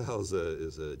Wiesel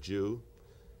is a Jew,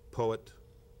 poet.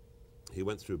 He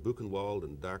went through Buchenwald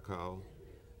and Dachau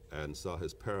and saw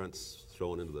his parents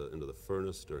thrown into the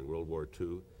furnace during World War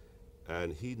II.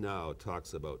 And he now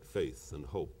talks about faith and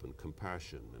hope and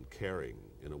compassion and caring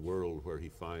in a world where he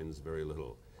finds very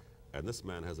little. And this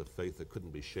man has a faith that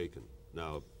couldn't be shaken.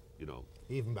 Now, you know...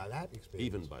 Even by that experience?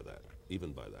 Even by that.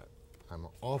 Even by that. I'm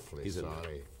awfully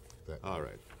sorry that all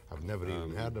right. I've never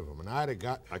even heard of him. And I'd have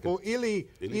got... Elie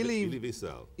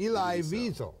Wiesel. Elie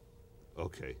Wiesel.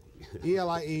 Okay.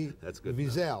 E-L-I-E That's good.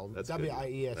 Wiesel. That's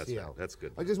W-I-E-S-E-L. That's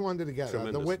good. I just wanted to get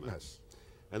the witness.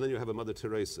 Man. And then you have a Mother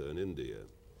Teresa in India.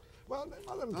 Well,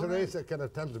 Mother Teresa kind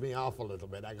of turns me off a little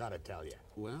bit, I got to tell you.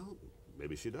 Well,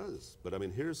 maybe she does. But I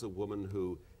mean, here's a woman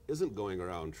who isn't going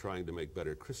around trying to make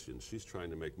better Christians. She's trying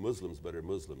to make Muslims better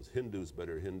Muslims, Hindus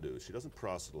better Hindus. She doesn't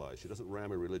proselytize. She doesn't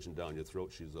ram a religion down your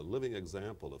throat. She's a living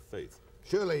example of faith.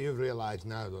 Surely you've realized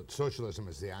now that socialism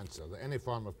is the answer, that any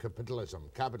form of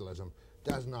capitalism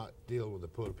does not deal with the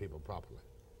poor people properly.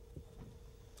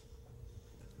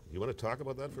 You want to talk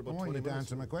about that for about 20 minutes? To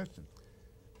answer my question.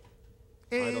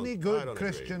 Any good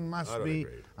Christian must be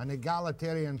an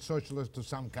egalitarian socialist of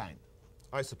some kind.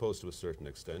 I suppose to a certain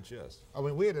extent, yes. I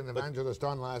mean, we had an evangelist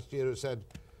on last year who said,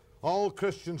 all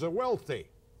Christians are wealthy.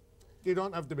 You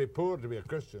don't have to be poor to be a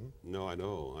Christian. No, I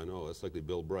know. That's like the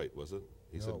Bill Bright, was it?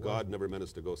 He said, God never meant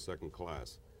us to go second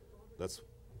class. That's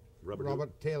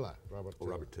Robert Taylor.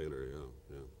 Robert Taylor,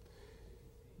 yeah.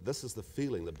 This is the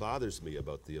feeling that bothers me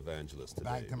about the evangelist today.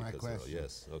 Back to my question.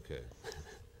 Yes, okay.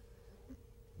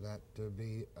 That to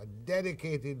be a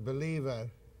dedicated believer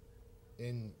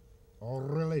in or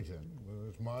religion, whether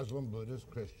it's Muslim, Buddhist,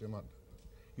 Christian,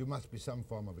 you must be some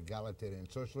form of egalitarian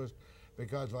socialist,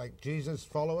 because like Jesus'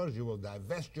 followers, you will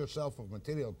divest yourself of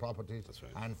material properties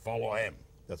and follow him.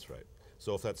 That's right.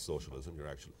 So if that's socialism,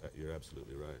 you're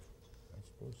absolutely right. I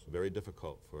suppose so. Very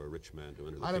difficult for a rich man to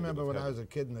enter the I remember when I was a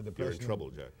kid in the Depression. You're in trouble,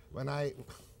 Jack.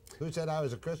 Who said I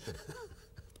was a Christian?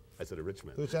 I said a rich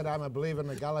man. Who said I'm a believer in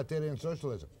egalitarian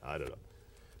socialism? I don't know.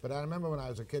 But I remember when I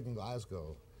was a kid in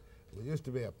Glasgow, there used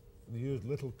to be they used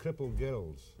little crippled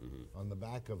girls on the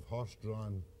back of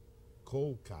horse-drawn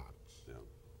coal carts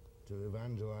to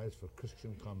evangelize for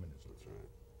Christian communism.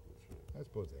 That's right. I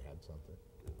suppose they had something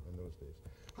in those days.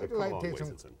 How'd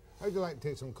you like to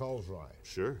take some calls, Roy?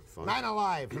 Sure, fine. Man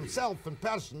alive, himself in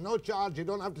person, no charge, you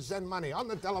don't have to send money. On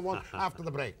the telephone after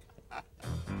the break.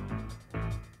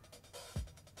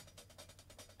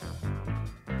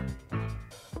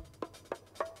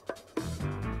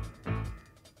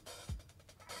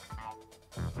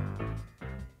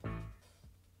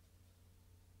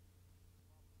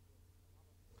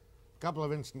 Couple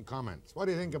of instant comments. What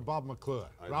do you think of Bob McClure,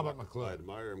 Robert McClure? I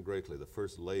admire him greatly. The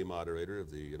first lay moderator of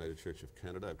the United Church of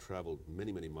Canada. I've traveled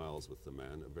many, many miles with the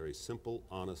man. A very simple,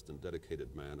 honest, and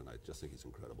dedicated man, and I just think he's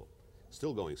incredible.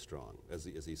 Still going strong. As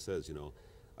he says, you know,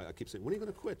 I keep saying, when are you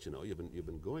going to quit? You know, you've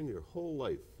been going your whole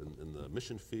life in the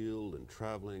mission field and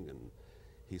traveling, and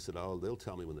he said, they'll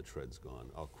tell me when the tread's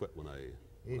gone. I'll quit when I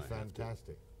He's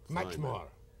fantastic. Much more.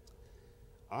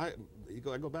 I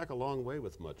go back a long way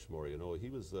with Muchmore. You know, he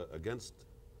was against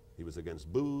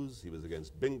booze, he was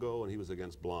against bingo, and he was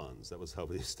against blondes. That was how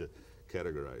we used to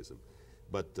categorize him.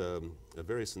 But a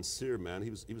very sincere man. He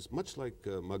was much like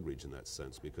Muggeridge in that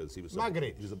sense, because he was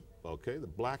Muggeridge. The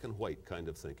black and white kind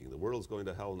of thinking. The world's going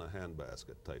to hell in a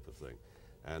handbasket type of thing.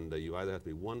 And you either have to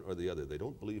be one or the other. They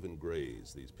don't believe in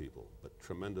grays, these people, but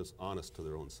tremendous, honest to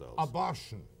their own selves.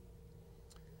 Abortion.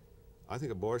 I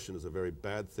think abortion is a very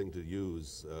bad thing to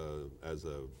use as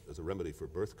a remedy for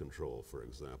birth control, for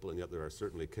example, and yet there are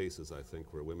certainly cases, I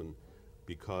think, where women,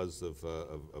 because of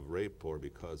rape or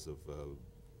because of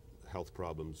health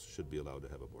problems, should be allowed to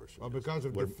have abortion. Or because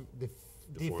of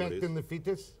defect in the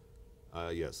fetus?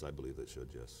 Yes, I believe they should,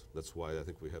 yes. That's why I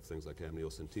think we have things like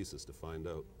amniocentesis to find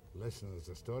out. Listen, there's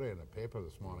a story in the paper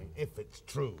this morning, if it's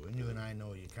true, and you and I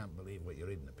know you can't believe what you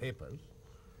read in the papers,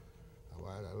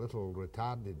 a little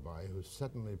retarded boy who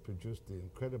suddenly produced the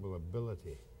incredible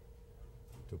ability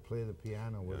to play the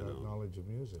piano without knowledge of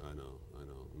music. I know.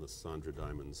 And the Sandra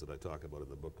diamonds that I talk about in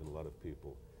the book, and a lot of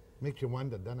people. Makes you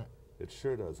wonder, doesn't it? It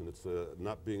sure does, and it's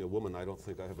not being a woman, I don't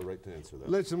think I have a right to answer that.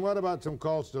 Listen, what about some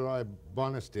calls to Roy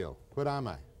Bonisteel? Where am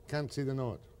I? Can't see the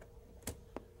note.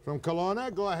 From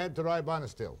Kelowna, go ahead to Roy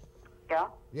Bonisteel. Yeah?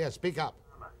 Yeah, speak up.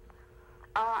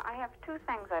 I have two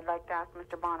things I'd like to ask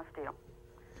Mr. Bonisteel.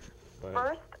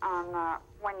 First, on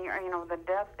when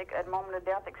the moment of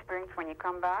death experience when you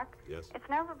come back. Yes. It's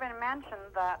never been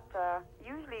mentioned that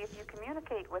usually if you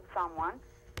communicate with someone,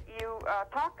 you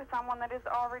talk to someone that is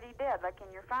already dead, like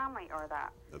in your family or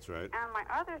that. That's right. And my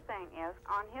other thing is,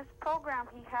 on his program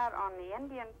he had on the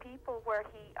Indian people where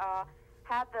he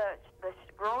had the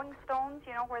growing stones,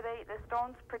 you know, where the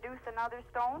stones produce another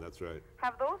stone. That's right.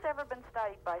 Have those ever been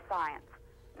studied by science?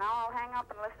 Now I'll hang up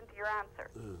and listen to your answer.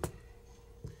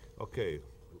 Okay,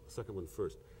 second one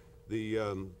first.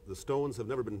 The stones have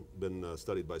never been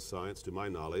studied by science, to my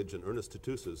knowledge, and Ernest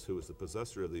Tutusas, who is the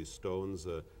possessor of these stones,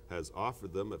 has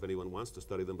offered them if anyone wants to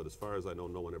study them, but as far as I know,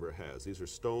 no one ever has. These are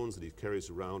stones that he carries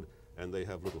around, and they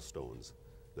have little stones.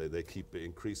 They keep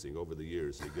increasing over the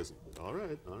years. He gives, all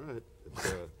right, all right.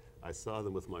 I saw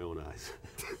them with my own eyes.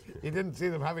 You didn't see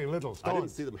them having little stones? I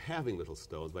didn't see them having little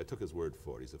stones, but I took his word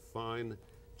for it. He's a fine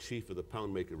chief of the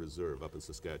Poundmaker Reserve up in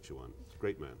Saskatchewan.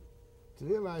 Great man. To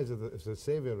realize that if the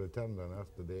Savior returned on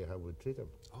earth today, how we'd treat him?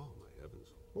 Oh, my heavens.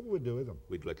 What would we do with him?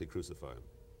 We'd likely crucify him.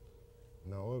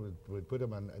 No, we'd put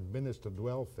him on administered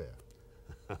welfare.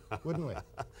 Wouldn't we?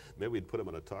 Maybe we'd put him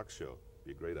on a talk show.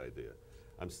 Be a great idea.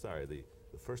 I'm sorry, the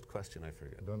first question I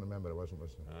forget. I don't remember, I wasn't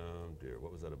listening. Oh, dear,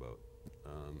 what was that about?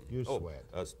 You sweat.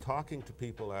 Talking to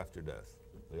people after death.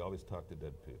 They always talk to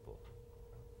dead people.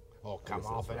 Oh, come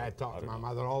off it. I talk to my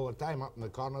mother all the time up in the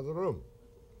corner of the room.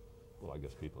 Well, I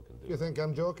guess people can do You think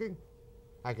I'm joking?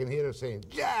 I can hear her saying,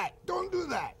 Jack, don't do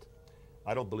that.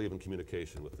 I don't believe in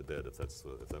communication with the dead, if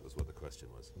that was what the question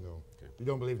was. No. Okay. You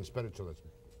don't believe in spiritualism?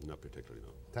 Not particularly,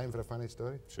 no. Time for a funny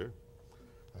story? Sure.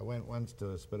 I went once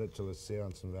to a spiritualist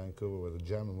seance in Vancouver with a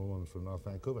German woman from North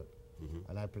Vancouver,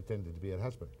 and I pretended to be her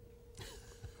husband.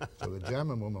 So the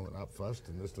German woman went up first,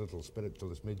 and this little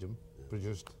spiritualist medium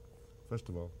produced, first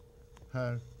of all,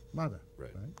 her mother. Right.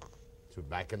 So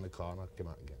back in the corner, came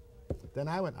out again. Then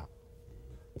I went up.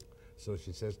 So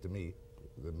she says to me,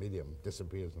 the medium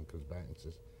disappears and comes back and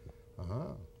says,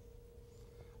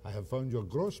 I have found your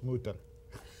Großmutter,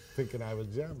 thinking I was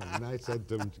German. And I said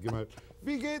to him, to come out,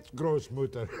 Wie geht's,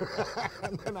 Großmutter?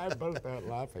 And then I burst out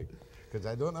laughing, because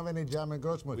I don't have any German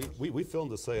Großmutters. We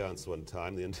filmed a seance one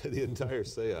time, the entire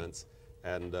seance,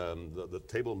 and the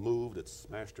table moved, it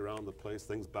smashed around the place,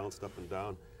 things bounced up and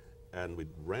down, and we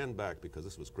ran back because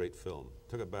this was great film.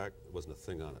 Took it back, there wasn't a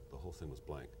thing on it. The whole thing was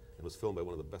blank. It was filmed by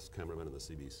one of the best cameramen in the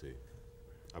CBC.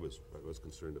 I was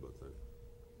concerned about that,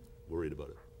 worried about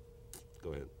it.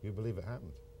 Go ahead. You believe it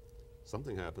happened?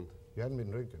 Something happened. You hadn't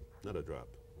been drinking? Not a drop.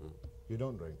 You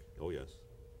don't drink? Oh, yes.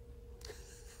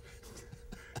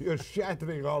 You're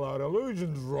shattering all our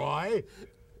illusions, Roy.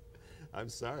 I'm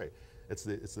sorry. It's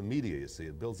the media, you see.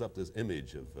 It builds up this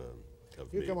image of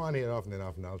You me. come on here often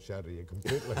enough and I'll shatter you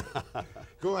completely.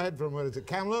 Go ahead from, what is it,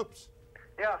 Kamloops?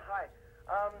 Yeah, hi.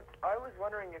 I was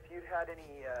wondering if you'd had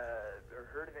any, or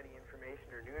heard of any information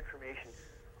or new information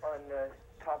on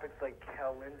topics like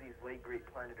Hal Lindsey's late great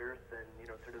Planet Earth and, you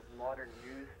know, sort of modern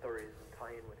news stories and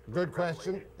tie in with... Good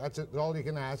question. That's it, all you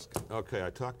can ask. Okay,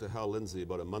 I talked to Hal Lindsey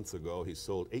about a month ago. He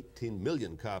sold 18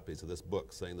 million copies of this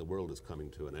book saying the world is coming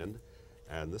to an end.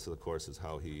 And this, of course, is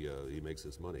how he makes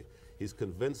his money. He's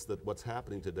convinced that what's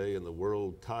happening today in the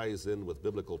world ties in with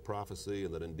biblical prophecy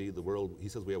and that indeed the world, he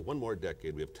says we have one more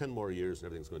decade, we have 10 more years and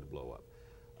everything's going to blow up.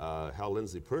 Hal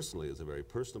Lindsey personally is a very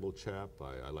personable chap.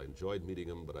 I enjoyed meeting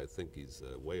him, but I think he's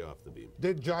way off the beam.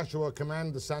 Did Joshua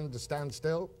command the sun to stand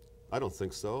still? I don't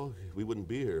think so. We wouldn't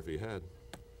be here if he had.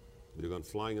 We'd have gone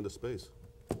flying into space.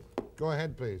 Go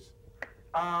ahead, please.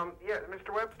 Yeah,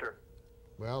 Mr. Webster.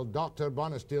 Well, Dr.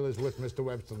 Bonisteel is with Mr.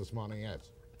 Webster this morning,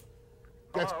 yes.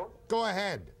 Hello? Go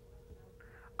ahead.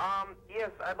 Yes,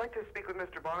 I'd like to speak with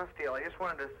Mr. Bonisteel. I just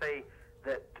wanted to say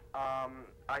that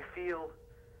I feel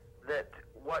that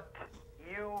what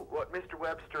Mr.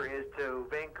 Webster is to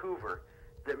Vancouver,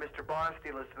 that Mr.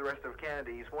 Bonisteel is to the rest of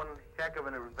Canada. He's one heck of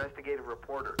an investigative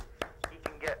reporter. He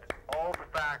can get all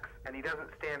the facts, and he doesn't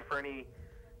stand for any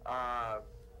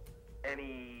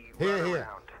Here.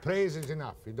 Praise is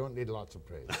enough. You don't need lots of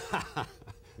praise.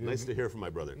 Nice to hear from my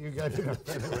brother. You got enough.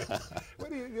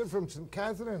 Where are you? You're from St.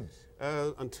 Catharines?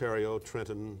 Ontario,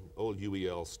 Trenton, old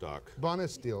UEL stock.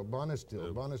 Bonisteel.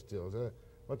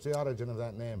 What's the origin of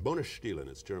that name? Bonisteel,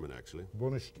 it's German, actually.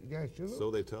 Bonisteel, yeah, sure. So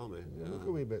they tell me. Look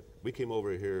a wee bit. We came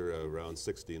over here around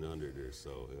 1600 or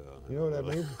so. You know what I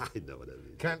mean? I know what I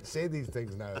mean. Can't say these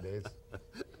things nowadays.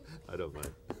 I don't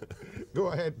mind. Go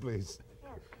ahead, please.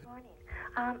 Yes, good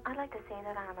morning. I'd like to say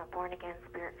that I'm a born-again,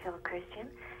 spirit-filled Christian,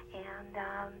 and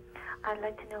I'd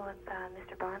like to know if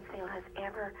Mr. Bonisteel has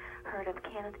ever heard of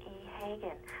Kenneth E.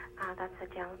 Hagin. That's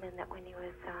a gentleman that when he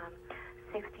was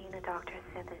 16, the doctor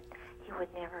said that he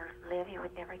would never live, he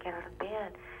would never get out of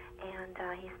bed, and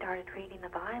he started reading the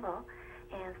Bible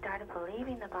and started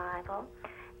believing the Bible,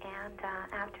 and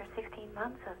after 16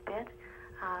 months of it,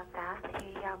 fast that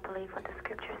he believed what the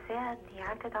scripture said, and he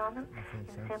acted on them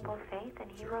in simple faith, and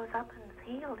he rose up and was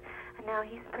healed. And now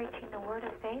he's preaching the word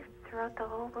of faith throughout the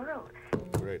whole world.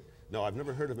 Great. No, I've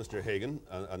never heard of Mr. Hagen.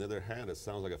 On the other hand, it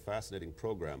sounds like a fascinating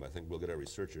program. I think we'll get our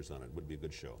researchers on it. It would be a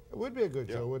good show. It would be a good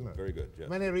show, wouldn't it? Very good, yeah.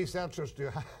 How many researchers do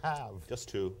you have? Just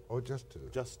two. Oh, just two.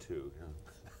 Just two,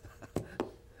 yeah.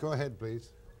 Go ahead,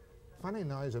 please. Funny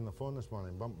noise on the phone this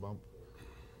morning, bump, bump.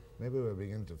 Maybe we're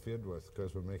being interfered with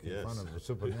because we're making fun of the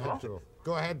supernatural.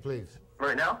 Go ahead, please.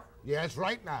 Right now? Yes,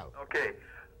 right now. Okay.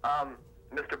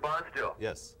 Mr. Bonisteel.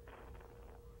 Yes.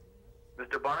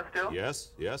 Mr. Bonisteel?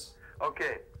 Yes, yes.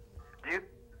 Okay. Do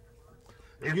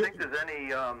you think there's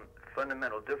any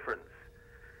fundamental difference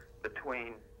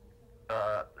between,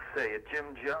 say, a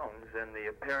Jim Jones and the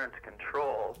apparent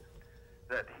control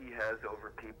that he has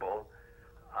over people,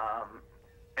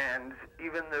 and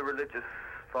even the religious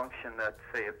function that,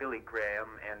 say, a Billy Graham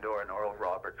and or an Oral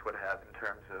Roberts would have in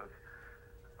terms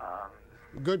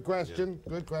of good question,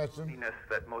 good question.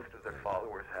 That most of their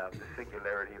followers have, the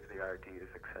singularity of the ideas,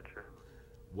 etc.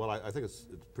 Well, I think it's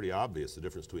pretty obvious the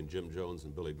difference between Jim Jones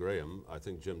and Billy Graham. I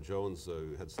think Jim Jones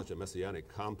had such a messianic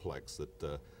complex that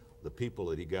the people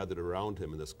that he gathered around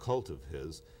him in this cult of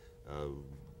his,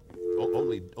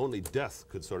 only death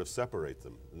could sort of separate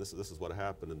them. And this is what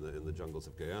happened in the jungles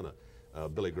of Guyana.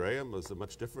 Billy Graham was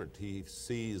much different. He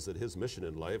sees that his mission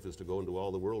in life is to go into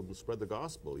all the world and spread the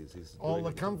gospel. He's all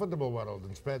the comfortable world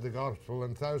and spread the gospel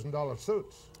in $1,000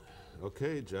 suits.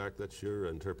 Okay, Jack, that's your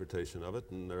interpretation of it,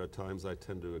 and there are times I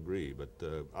tend to agree, but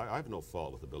I have no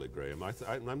fault with the Billy Graham. I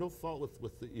have no fault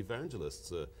with the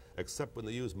evangelists, except when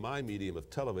they use my medium of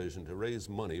television to raise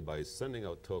money by sending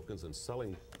out tokens and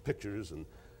selling pictures and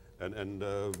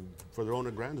for their own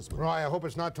aggrandizement. Roy, I hope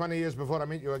it's not 20 years before I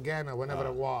meet you again or whenever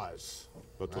it was.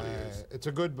 About 20 years. It's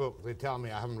a good book, they tell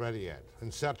me. I haven't read it yet.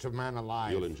 In Search of Man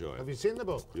Alive. You'll enjoy it. Have you seen the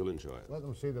book? You'll enjoy it. Let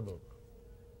them see the book.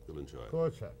 You'll enjoy it. Of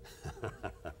course, sir.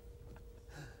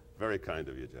 Very kind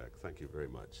of you, Jack. Thank you very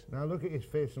much. Now look at his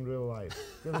face in real life.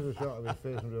 Give us a shot of his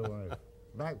face in real life.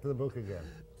 Back to the book again.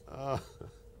 The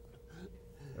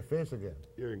face again.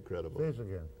 You're incredible. Face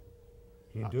again.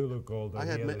 You do look older. I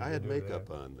had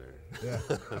makeup on there.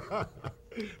 Yeah.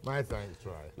 My thanks,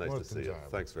 Roy. Nice Most to see you.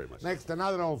 Thanks very much. Next,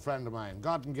 another old friend of mine,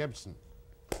 Gordon Gibson.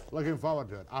 Looking forward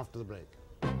to it after the break.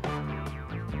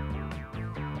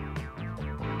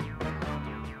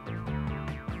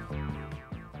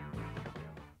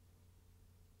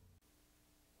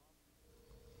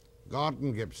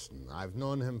 Gordon Gibson. I've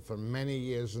known him for many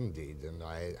years indeed, and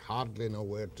I hardly know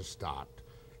where to start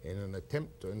in an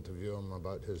attempt to interview him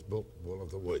about his book, Bull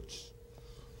of the Woods.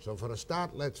 So for a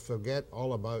start, let's forget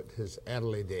all about his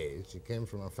early days. He came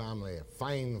from a family, a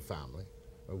fine family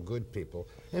of good people.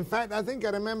 In fact, I think I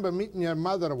remember meeting your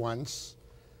mother once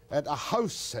at a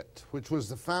house sit, which was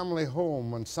the family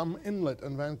home on some inlet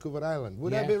on Vancouver Island.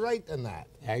 Would I be right in that?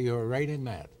 Yeah, you were right in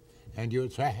that. And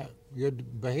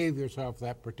you'd behave yourself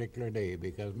that particular day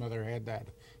because Mother had that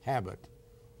habit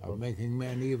of making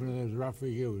men, even as rough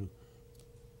as you,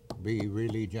 be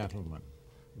really gentlemen.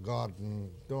 Gordon,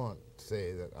 don't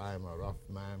say that I'm a rough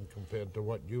man compared to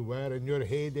what you were in your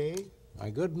heyday.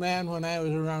 A good man when I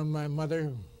was around my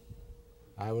mother,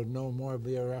 I would no more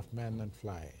be a rough man than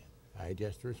fly. I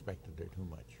just respected her too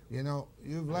much. You know,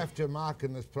 you've left your mark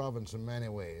in this province in many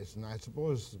ways, and I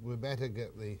suppose we better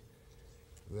get the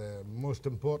most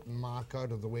important mark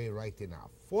out of the way right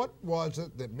enough. What was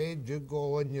it that made you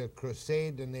go on your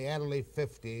crusade in the early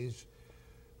 50s,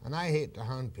 and I hate to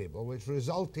hound people, which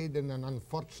resulted in an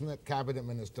unfortunate cabinet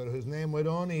minister whose name we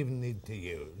don't even need to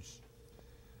use,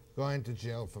 going to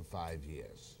jail for 5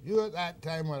 years? You at that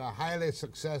time were a highly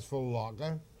successful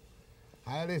logger,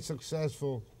 highly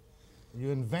successful.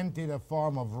 You invented a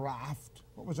form of raft.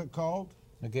 What was it called?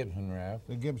 The Gibson raft.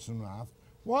 The Gibson raft.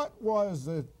 What was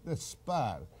the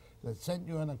spur that sent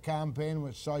you on a campaign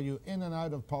which saw you in and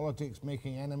out of politics,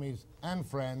 making enemies and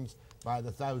friends by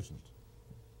the thousands?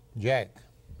 Jack,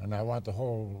 and I want the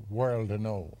whole world to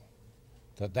know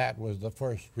that that was the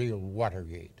first real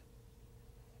Watergate.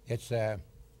 It's the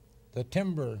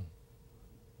timber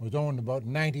was owned about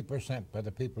 90% by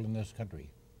the people in this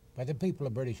country, by the people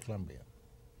of British Columbia.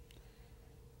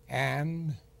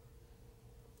 And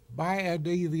by a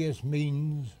devious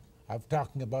means of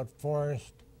talking about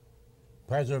forest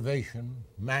preservation,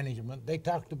 management, they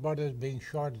talked about us being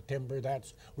short of timber.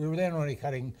 We were then only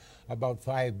cutting about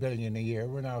 5 billion a year.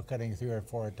 We're now cutting 3 or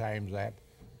 4 times that.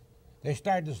 They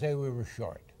started to say we were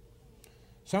short.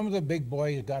 Some of the big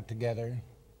boys got together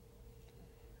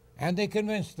and they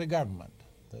convinced the government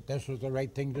that this was the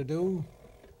right thing to do.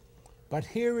 But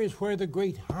here is where the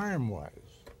great harm was.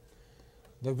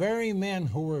 The very men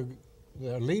who were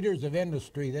the leaders of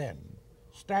industry then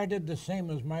started the same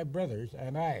as my brothers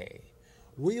and I.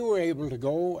 We were able to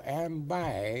go and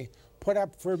buy, put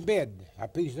up for bid, a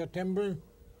piece of timber,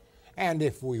 and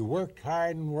if we worked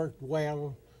hard and worked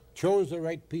well, chose the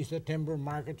right piece of timber,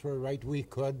 markets were right, we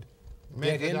could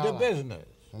get into business.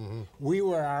 We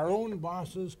were our own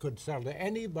bosses, could sell to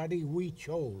anybody we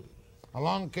chose.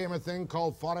 Along came a thing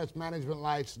called Forest Management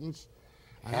License,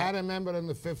 and I remember in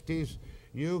the 50s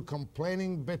you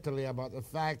complaining bitterly about the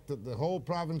fact that the whole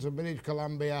province of British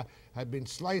Columbia had been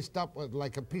sliced up with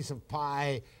like a piece of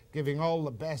pie, giving all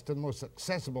the best and most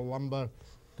accessible lumber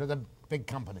to the big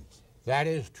companies. That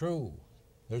is true.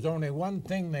 There's only one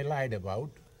thing they lied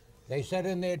about. They said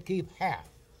they'd keep half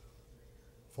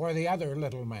for the other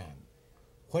little man,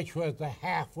 which was the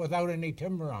half without any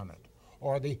timber on it,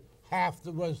 or the half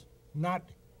that was not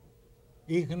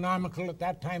economical at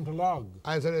that time to log.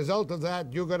 As a result of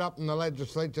that, you got up in the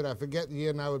legislature, I forget the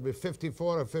year now, it would be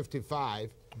 54 or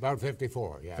 55. About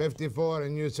 54, yeah. 54,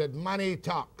 and you said money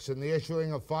talks in the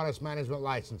issuing of forest management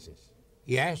licenses.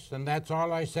 Yes, and that's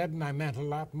all I said, and I meant a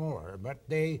lot more. But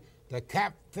the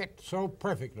cap fit so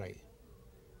perfectly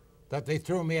that they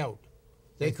threw me out.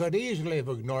 They could easily have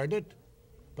ignored it,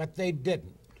 but they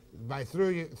didn't. By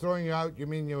throwing you out, you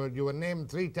mean you were named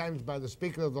 3 times by the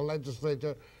Speaker of the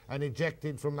Legislature and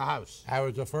ejected from the House? I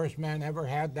was the first man ever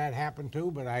had that happen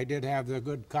to, but I did have the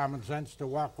good common sense to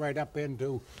walk right up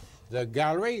into the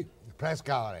gallery. The press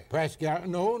gallery? Press gallery?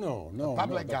 No. The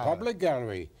public gallery. Public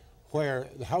gallery, where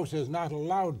the House is not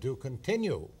allowed to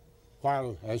continue.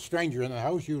 While a stranger in the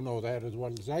House, you know that as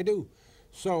well as I do.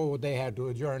 So they had to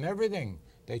adjourn everything.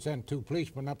 They sent 2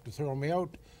 policemen up to throw me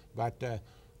out, but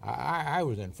I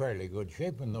was in fairly good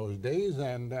shape in those days,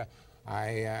 and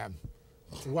I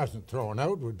wasn't thrown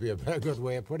out, would be a very good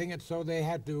way of putting it, so they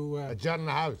had to adjourn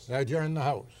the House. Adjourn the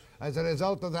House. As a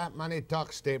result of that money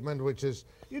talk statement, which is,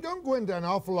 you don't go into an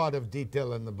awful lot of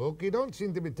detail in the book. You don't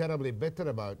seem to be terribly bitter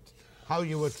about how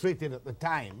you were treated at the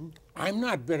time. I'm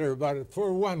not bitter about it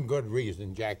for one good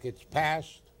reason, Jack. It's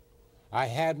past. I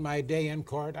had my day in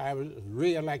court. I was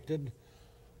re-elected.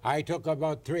 I took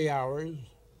about 3 hours.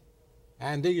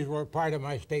 And these were part of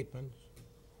my statements.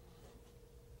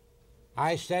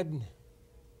 I said,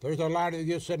 there's a lot of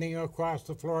you sitting across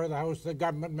the floor of the House, the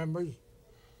government members,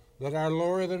 that are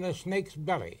lower than a snake's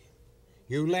belly.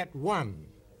 You let one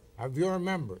of your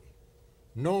members,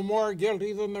 no more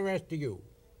guilty than the rest of you,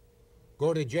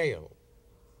 go to jail.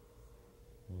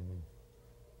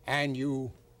 And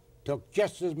you took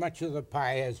just as much of the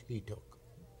pie as he took.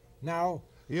 Now,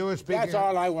 that's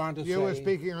all I want to say. You were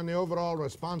speaking on the overall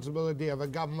responsibility of a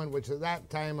government which at that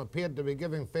time appeared to be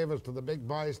giving favors to the big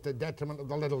boys to detriment of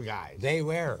the little guys. They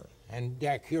were. And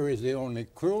Jack, here is the only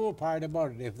cruel part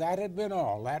about it. If that had been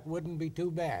all, that wouldn't be too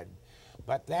bad.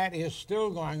 But that is still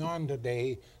going on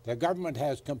today. The government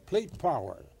has complete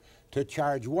power to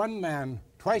charge one man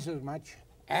twice as much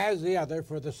as the other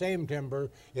for the same timber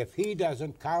if he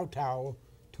doesn't kowtow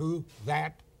to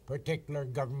that particular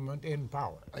government in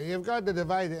power. You've got to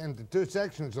divide it into 2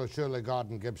 sections, though, surely,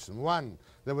 Gordon Gibson. One,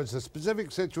 there was a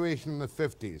specific situation in the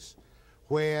 50s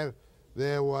where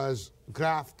there was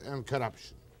graft and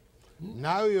corruption.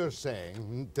 Now you're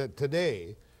saying that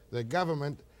today the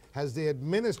government has the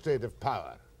administrative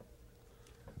power,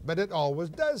 but it always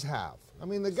does have. I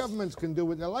mean, the governments can do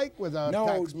what they like with our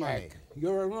tax money. Jack,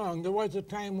 you're wrong. There was a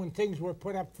time when things were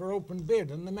put up for open bid,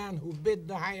 and the man who bid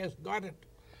the highest got it.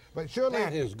 But surely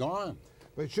that is gone.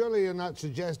 But surely you're not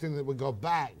suggesting that we go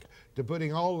back to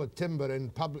putting all the timber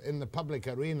in the public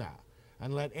arena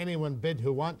and let anyone bid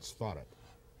who wants for it.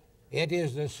 It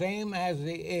is the same as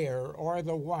the air or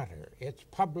the water. It's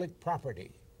public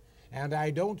property. And I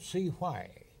don't see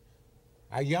why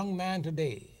a young man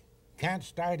today can't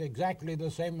start exactly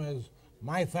the same as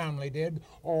my family did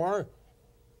or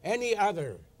any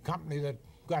other company that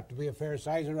got to be a fair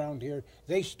size around here.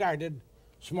 They started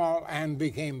small and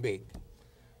became big.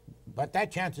 But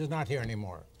that chance is not here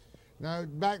anymore. Now,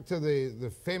 back to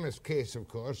the famous case, of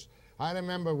course. I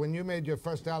remember when you made your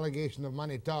first allegation of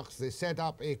money talks, they set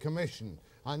up a commission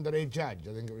under a judge.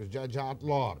 I think it was Judge Art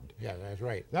Lord. Yeah, that's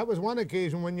right. That was one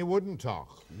occasion when you wouldn't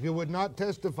talk. You would not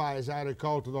testify, as I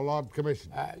recall, to the Lord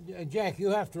Commission. Jack, you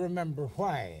have to remember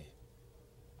why.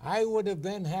 I would have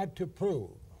then had to prove,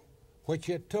 which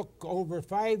it took over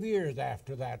 5 years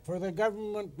after that, for the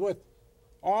government with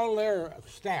all their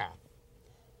staff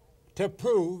to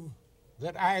prove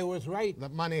that I was right.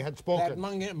 That money had spoken.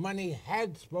 That money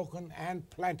had spoken, and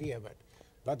plenty of it.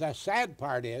 But the sad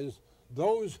part is,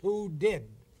 those who did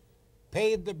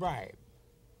paid the bribe.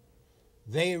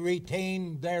 They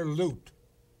retained their loot.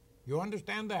 You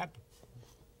understand that?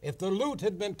 If the loot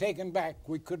had been taken back,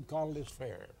 we could call this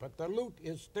fair. But the loot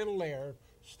is still there,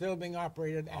 still being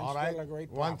operated, and All still right. a great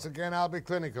profit. Once again, I'll be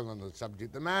clinical on the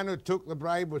subject. The man who took the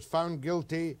bribe was found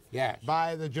guilty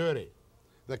by the jury.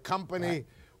 The company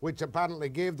which apparently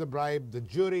gave the bribe, the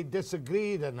jury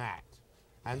disagreed on that.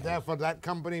 And therefore, that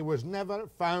company was never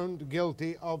found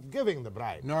guilty of giving the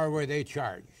bribe. Nor were they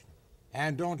charged.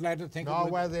 And don't let it think Nor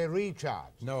were they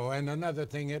recharged. No, and another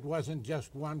thing, it wasn't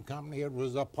just one company, it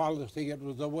was a policy, it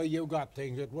was the way you got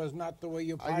things. It was not the way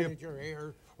you parted your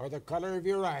hair or the color of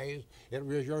your eyes. It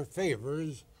was your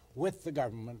favors with the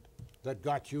government that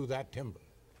got you that timber.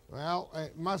 Well,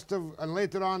 it must have, and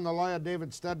later on the lawyer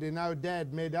David Sturdy, now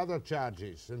dead, made other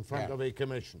charges in front of a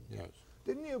commission. Yes.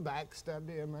 Didn't you back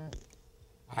Sturdy in that?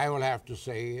 I will have to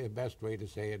say, the best way to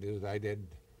say it is I did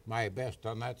my best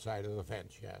on that side of the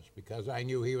fence, yes, because I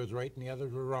knew he was right and the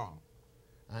others were wrong.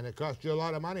 And it cost you a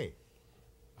lot of money.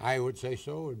 I would say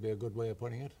so, would be a good way of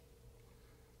putting it.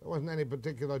 There wasn't any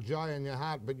particular joy in your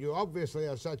heart, but you obviously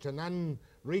are such an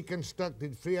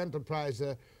unreconstructed free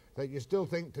enterpriser that you still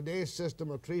think today's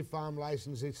system of tree farm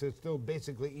licenses is still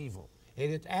basically evil.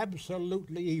 It is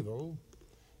absolutely evil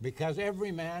because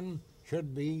every man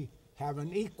should have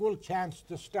an equal chance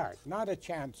to start, not a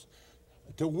chance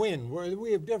to win, where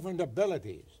we have different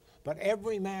abilities, but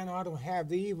every man ought to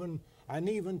have an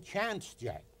even chance,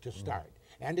 Jack, to start.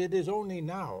 And it is only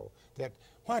now that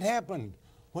what happened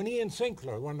when Ian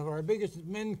Sinclair, one of our biggest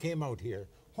men, came out here?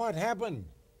 What happened?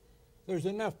 There's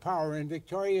enough power in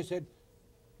Victoria. Said,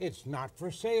 it's not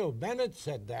for sale. Bennett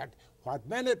said that. What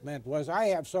Bennett meant was, I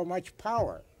have so much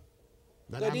power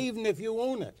that even if you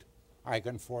own it, I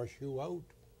can force you out.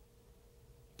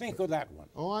 Think of that one.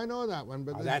 Oh, I know that one,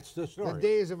 but that's the story. The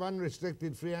days of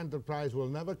unrestricted free enterprise will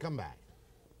never come back.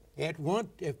 It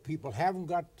won't if people haven't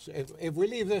got, if we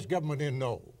leave this government in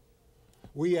no.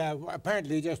 We have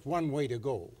apparently just one way to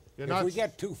go. If we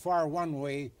get too far one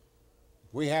way,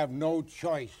 we have no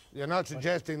choice. You're not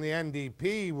suggesting the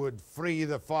NDP would free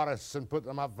the forests and put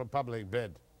them up for public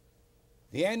bid?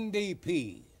 The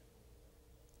NDP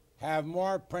have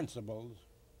more principles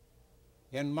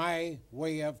in my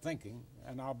way of thinking,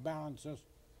 and I'll balance this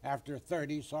after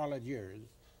 30 solid years.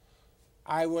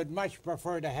 I would much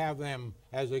prefer to have them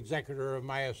as executor of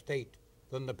my estate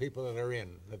than the people that are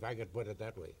in, if I could put it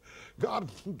that way.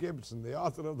 Gordon Gibson, the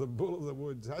author of The Bull of the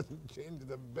Woods, hasn't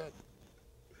changed a bit.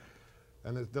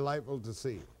 And it's delightful to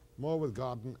see. More with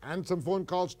Gordon, and some phone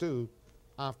calls too,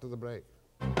 after the break.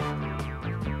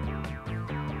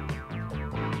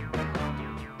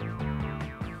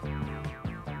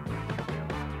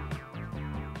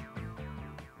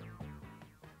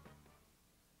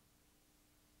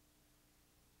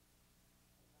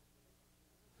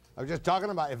 I was just talking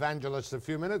about evangelists a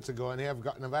few minutes ago, and I've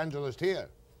got an evangelist here.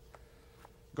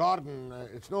 Gordon,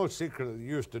 it's no secret that you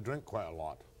used to drink quite a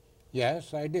lot.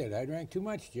 Yes, I did. I drank too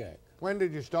much, Jack. When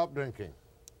did you stop drinking?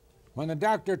 When the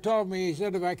doctor told me, he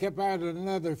said if I kept at it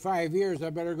another 5 years,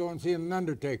 I better go and see an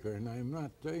undertaker. And I'm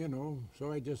not, you know,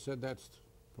 so I just said that's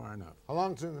far enough. How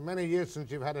long since, many years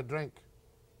since you've had a drink?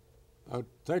 About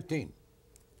 13.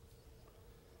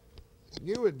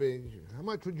 You would be, how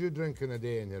much would you drink in a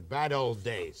day in your bad old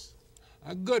days?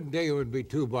 A good day would be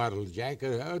 2 bottles, Jack.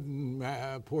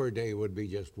 A poor day would be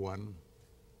just 1.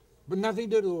 But nothing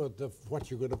to do with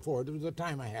what you could afford. It was the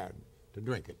time I had to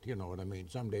drink it, you know what I mean.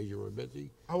 Some days you were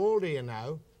busy. How old are you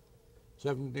now?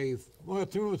 70, well,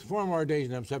 4 more days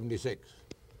and I'm 76.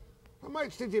 How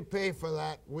much did you pay for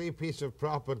that wee piece of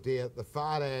property at the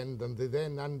far end and the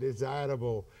then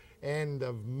undesirable end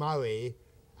of Maui?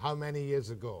 How many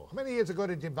years ago? How many years ago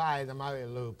did you buy the Maui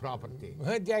Lu property?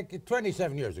 Well, Jack,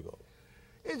 27 years ago.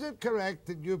 Is it correct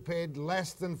that you paid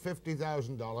less than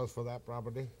 $50,000 for that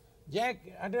property? Jack,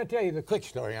 I'm going to tell you the quick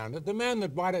story on it. The man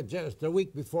that bought it just a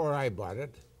week before I bought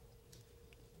it,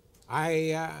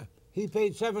 he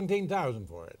paid $17,000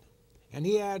 for it. And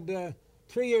he had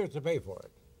 3 years to pay for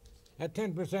it at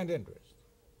 10% interest.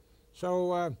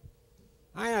 So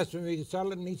I asked him if he'd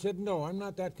sell it, and he said, no, I'm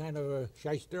not that kind of a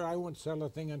shyster. I won't sell a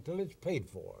thing until it's paid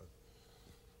for.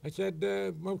 I said,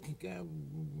 well,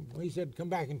 he said, come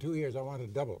back in 2 years, I want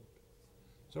it doubled.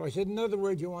 So I said, in other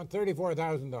words, you want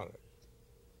 $34,000.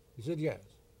 He said, yes.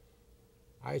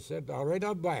 I said, all right,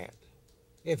 I'll buy it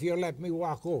if you'll let me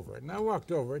walk over it. And I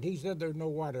walked over it. He said there's no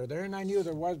water there, and I knew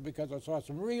there was because I saw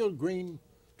some real green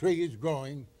trees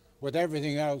growing with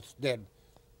everything else dead.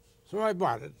 So I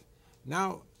bought it.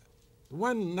 Now,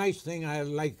 one nice thing I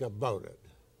like about it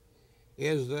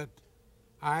is that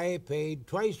I paid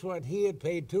twice what he had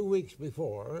paid 2 weeks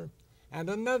before, and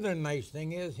another nice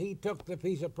thing is he took the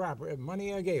piece of property,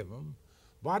 money I gave him,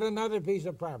 bought another piece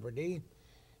of property,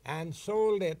 and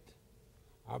sold it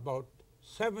about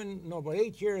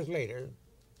 8 years later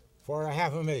for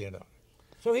 $500,000.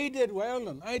 So he did well,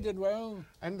 and I did well.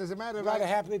 And as a matter of fact, a lot of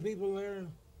fact, happy people there.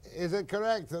 is it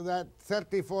correct that that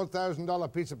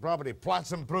 $34,000 piece of property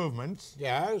plus improvements,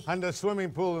 yes, and a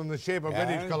swimming pool in the shape of yes,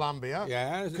 British Columbia,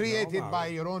 yes, created by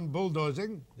your own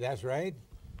bulldozing, that's right,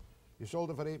 you sold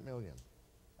it for $8 million?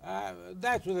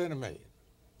 That's within $1 million.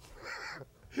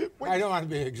 I don't want to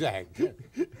be exact.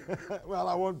 Well,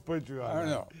 I won't put you on.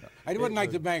 No, I wouldn't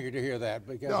like the banker to hear that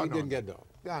because he didn't get it.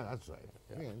 Yeah, that's right.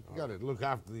 Yeah, you got to look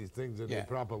after these things in the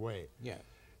proper way. Yeah.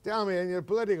 Tell me, in your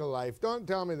political life, don't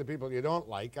tell me the people you don't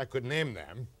like. I could name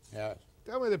them. Yes.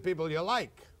 Tell me the people you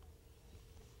like.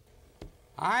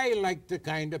 I like the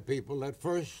kind of people that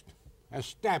first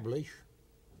establish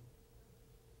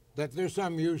that there's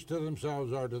some use to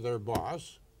themselves or to their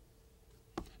boss,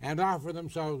 and offer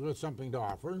themselves with something to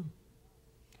offer.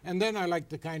 And then I like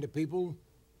the kind of people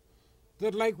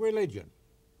that like religion.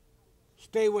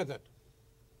 Stay with it.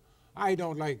 I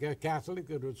don't like a Catholic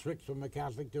that would switch from a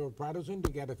Catholic to a Protestant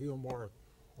to get a few more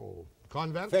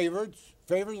converts,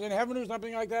 favors in heaven or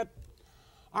something like that.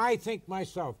 I think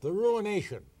myself the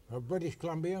ruination of British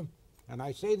Columbia, and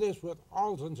I say this with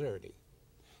all sincerity,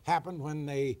 happened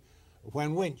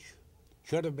when Winch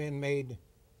should have been made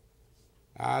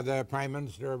the Prime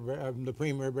Minister of the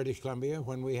Premier of British Columbia,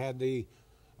 when we had the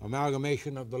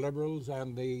amalgamation of the Liberals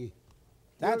and the...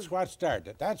 That's what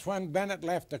started. That's when Bennett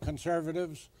left the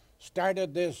Conservatives,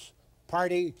 started this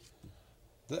party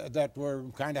that were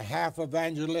kind of half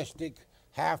evangelistic,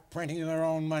 half printing their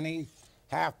own money,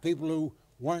 half people who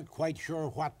weren't quite sure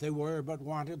what they were but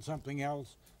wanted something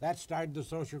else. That started the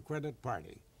Social Credit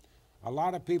Party. A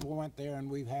lot of people went there,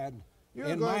 and we've had,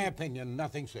 in my opinion,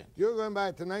 nothing since. You're going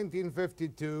back to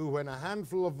 1952 when a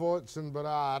handful of votes in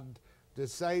Burrard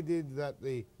decided that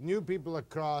the new people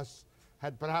across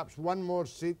had perhaps one more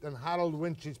seat than Harold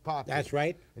Winch's party. That's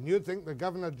right. And you think the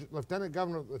governor, lieutenant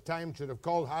governor at the time, should have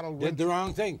called Harold Winch... Did the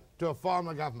wrong thing. ...to a form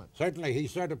of government. Certainly. He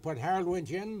sort of put Harold Winch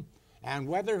in, and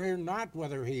whether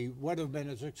he would have been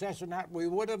a success or not, we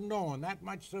would have known that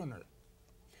much sooner.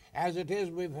 As it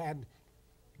is, we've had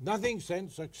nothing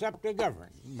since except a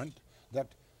government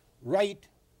that right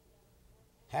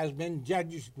has been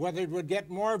judged whether it would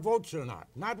get more votes or not.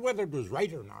 Not whether it was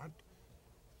right or not.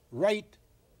 Right,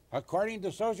 according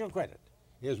to social credit,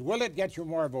 is will it get you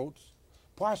more votes?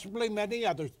 Possibly many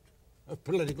other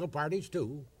political parties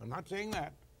too. I'm not saying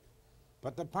that.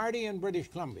 But the party in British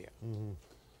Columbia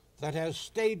that has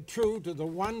stayed true to the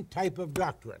one type of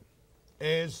doctrine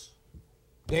is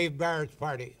Dave Barrett's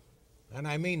party. And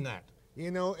I mean that. You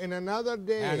know, in another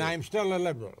day... And I'm still a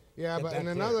liberal. Yeah, but in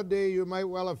another day you might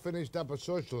well have finished up a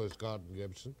socialist, Gordon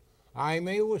Gibson. I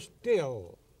may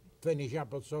still finish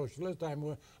up a socialist.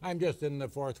 I'm just in the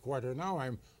fourth quarter now.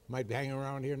 I might hang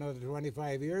around here another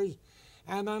 25 years.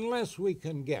 And unless we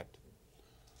can get...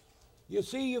 You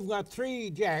see, you've got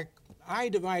I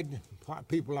divide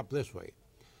people up this way.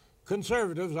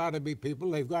 Conservatives ought to be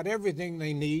people, they've got everything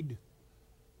they need,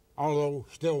 although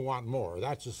still want more.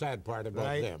 That's the sad part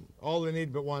about them. All they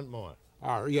need but want more.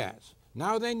 Yes.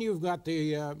 Now then you've got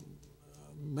the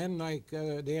men like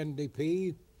the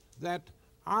NDP that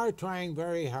are trying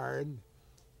very hard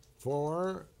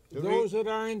for those that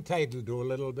are entitled to a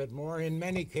little bit more in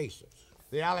many cases.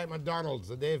 The Alec MacDonalds,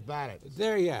 the Dave Barretts.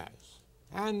 Yes.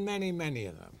 And many, many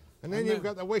of them. And then you've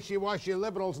got the wishy-washy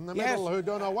liberals in the middle who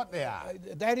don't know what they are.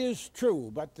 That is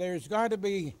true, but there's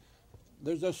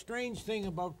a strange thing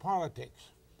about politics.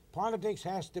 Politics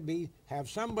has to have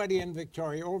somebody in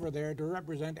Victoria over there to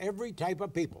represent every type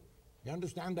of people. You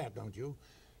understand that, don't you?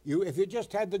 If you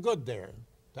just had the good there,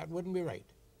 that wouldn't be right.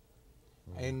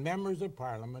 In members of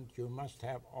Parliament, you must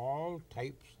have all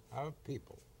types of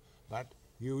people. But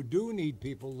you do need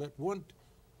people that won't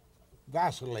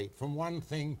vacillate from one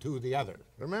thing to the other.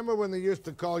 Remember when they used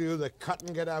to call you the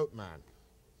cut-and-get-out man?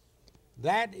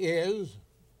 That is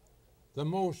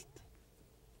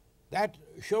that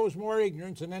shows more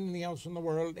ignorance than anything else in the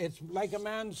world. It's like a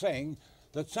man saying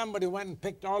that somebody went and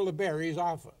picked all the berries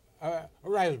off a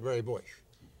raspberry bush.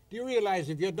 Do you realize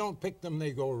if you don't pick them,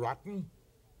 they go rotten?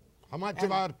 How much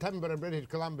of our timber in British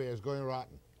Columbia is going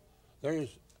rotten?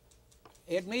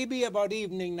 It may be about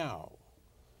evening now,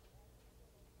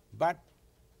 but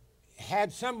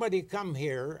had somebody come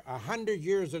here 100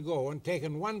 years ago and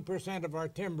taken 1% of our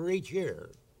timber each year,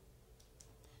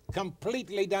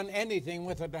 completely done anything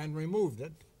with it and removed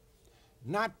it,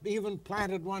 not even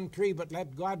planted one tree but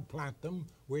let God plant them,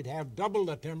 we'd have double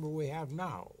the timber we have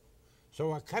now.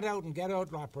 So a cut-out and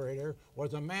get-out operator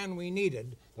was a man we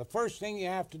needed. The first thing you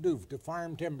have to do to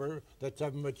farm timber that's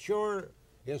mature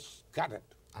is cut it.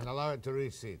 And allow it to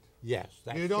reseed. Yes.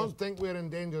 You don't think we're in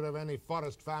danger of any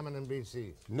forest famine in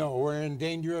BC? No, we're in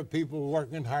danger of people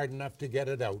working hard enough to get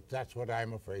it out. That's what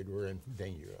I'm afraid we're in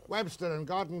danger of. Webster and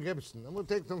Gordon Gibson, and we'll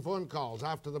take some phone calls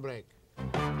after the break.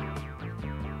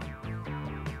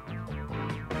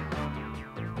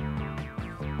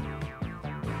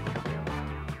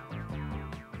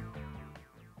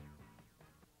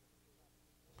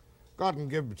 Gordon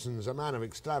Gibson's a man of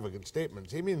extravagant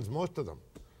statements. He means most of them.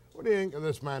 What do you think of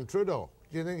this man, Trudeau?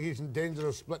 Do you think he's in danger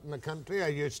of splitting the country? Are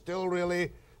you still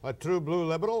really a true blue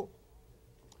liberal?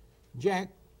 Jack,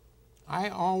 I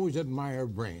always admire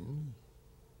brains,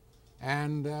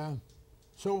 and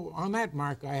so on that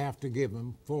mark I have to give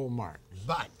him full marks.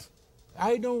 But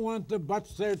I don't want the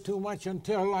buts there too much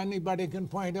until anybody can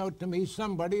point out to me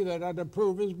somebody that I'd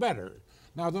approve is better.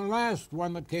 Now, the last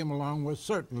one that came along was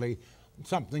certainly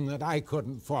something that I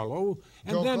couldn't follow.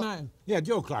 And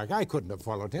Joe Clark, I couldn't have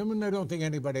followed him, and I don't think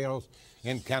anybody else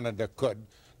in Canada could.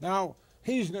 Now,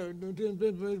 Pierre's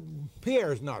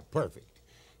not perfect.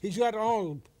 He's got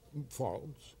all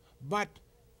faults, but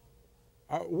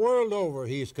world over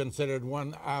he's considered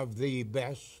one of the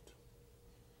best.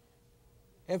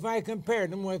 If I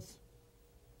compared him with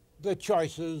the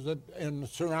choices in the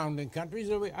surrounding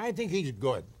countries, I think he's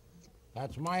good.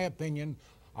 That's my opinion.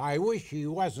 I wish he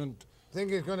wasn't.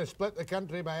 Think he's going to split the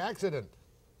country by accident?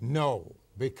 No,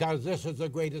 because this is the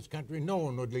greatest country. No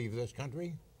one would leave this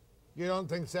country. You don't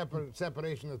think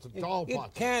separation is at all possible?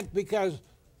 It can't, because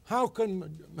how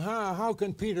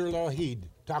can Peter Lougheed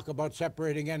talk about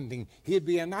separating anything? He'd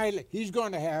be an island. He's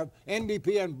going to have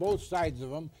NDP on both sides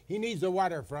of him. He needs the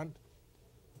waterfront.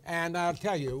 And I'll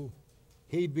tell you,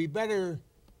 he'd be better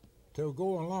to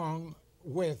go along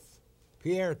with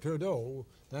Pierre Trudeau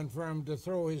than for him to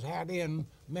throw his hat in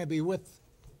maybe with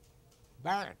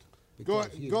Barrett. Go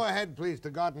ahead, please, to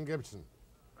Gordon Gibson.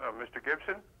 Mr.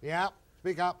 Gibson? Yeah,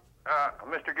 speak up.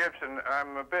 Mr. Gibson,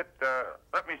 I'm a bit,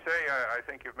 let me say, I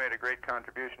think you've made a great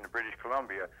contribution to British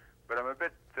Columbia, but I'm a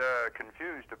bit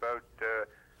confused about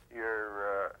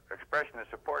your expression of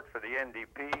support for the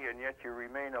NDP, and yet you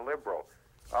remain a Liberal.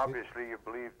 Obviously, you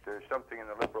believe there's something in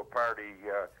the Liberal Party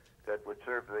that would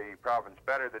serve the province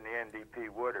better than the NDP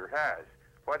would or has.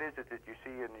 What is it that you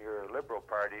see in your Liberal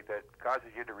Party that causes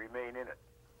you to remain in it?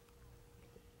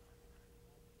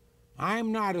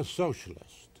 I'm not a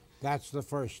socialist. That's the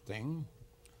first thing.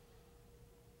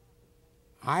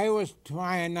 I was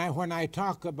trying, when I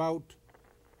talk about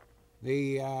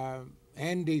the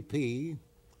NDP,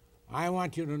 I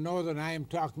want you to know that I am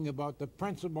talking about the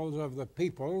principles of the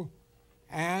people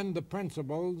and the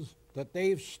principles that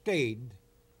they've stayed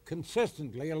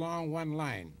consistently along one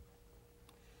line.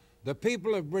 The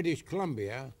people of British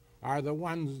Columbia are the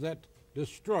ones that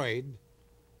destroyed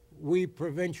we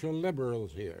provincial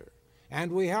liberals here.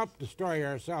 And we helped destroy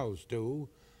ourselves, too,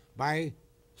 by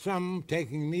some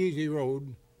taking the easy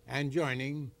road and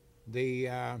joining the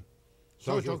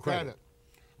social credit.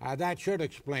 That should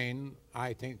explain,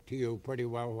 I think, to you pretty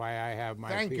well why I have my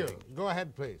feelings. Thank you. Go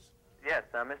ahead, please. Yes,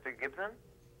 Mr. Gibson?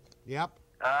 Yep.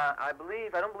 I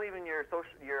don't believe in your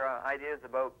ideas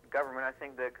about government. I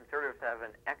think the Conservatives have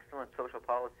an excellent social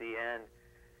policy, and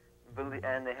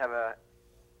they have a.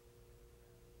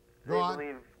 They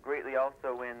believe greatly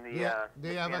also in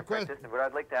the enterprise system. What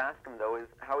I'd like to ask him, though, is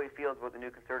how he feels about the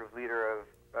new Conservative leader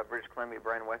of British Columbia,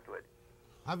 Brian Westwood.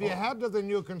 Have you heard of the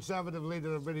new Conservative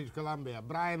leader of British Columbia,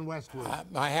 Brian Westwood?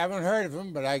 I haven't heard of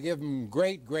him, but I give him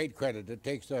great, great credit. It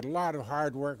takes a lot of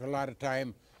hard work, a lot of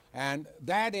time, and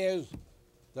that is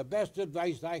the best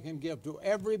advice I can give to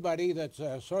everybody that's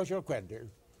a social creditor.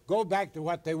 Go back to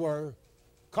what they were,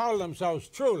 call themselves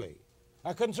truly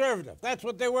a conservative. That's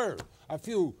what they were. A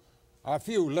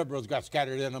few liberals got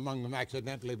scattered in among them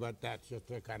accidentally, but that's just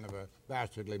a kind of a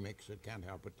bastardly mix. It can't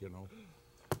help it, you know.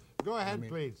 Go ahead,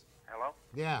 please. Hello?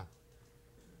 Yeah.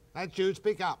 That's you.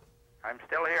 Speak up. I'm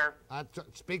still here.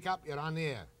 Speak up. You're on the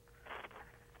air.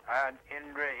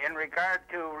 In regard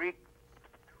to...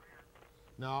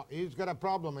 No, he's got a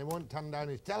problem. He won't turn down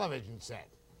his television set.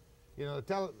 You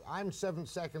know, I'm 7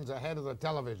 seconds ahead of the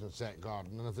television set,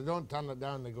 Gordon, and if they don't turn it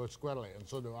down, they go squirrely, and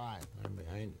so do I. I'm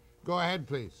behind. Go ahead,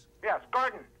 please. Yes,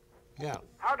 Gordon. Yeah.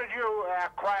 How did you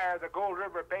acquire the Gold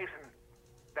River Basin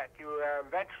that you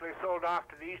eventually sold off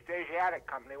to the East Asiatic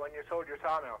Company when you sold your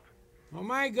sawmills? Oh,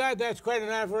 my God, that's quite an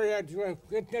effort.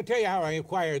 I'll tell you how I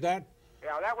acquired that.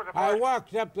 Yeah, that was a I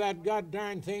walked up that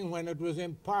goddamn thing when it was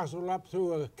impossible up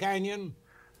through a canyon.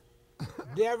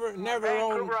 Never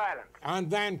owned on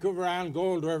Vancouver Island,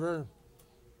 Gold River.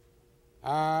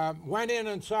 Went in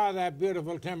and saw that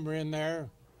beautiful timber in there.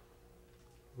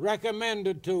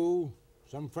 Recommended to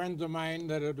some friends of mine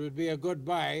that it would be a good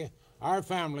buy. Our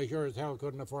family sure as hell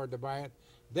couldn't afford to buy it.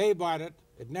 They bought it.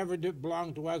 It never did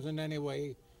belong to us in any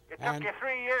way. It took you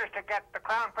 3 years to get the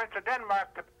Crown Prince of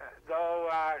Denmark,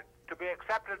 to be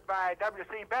accepted by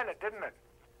W.C. Bennett, didn't it?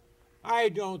 I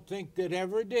don't think it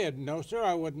ever did. No, sir,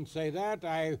 I wouldn't say that.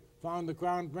 I found the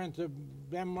Crown Prince of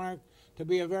Denmark to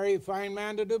be a very fine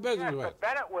man to do business with. But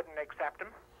Bennett wouldn't accept him.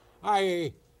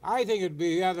 I think it'd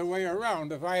be the other way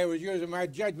around. If I was using my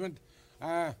judgment,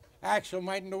 Axel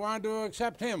mightn't have wanted to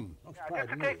accept him. Just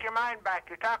to take your mind back,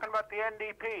 you're talking about the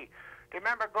NDP. Do you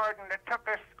remember, Gordon, it took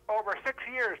us over 6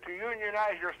 years to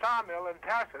unionize your sawmill in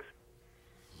Tassus?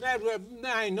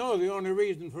 I know the only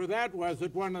reason for that was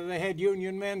that one of the head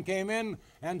union men came in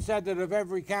and said that if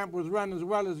every camp was run as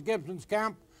well as Gibson's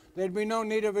camp, there'd be no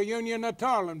need of a union at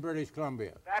all in British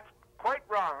Columbia. That's quite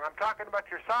wrong. I'm talking about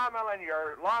your sawmill and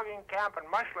your logging camp and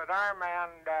Mushlet Arm,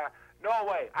 and no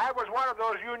way. I was one of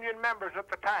those union members at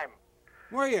the time.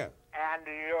 Were you? And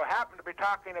you happen to be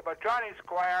talking about Johnny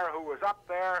Squire, who was up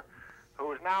there,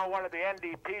 who is now one of the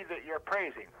NDP that you're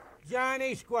praising.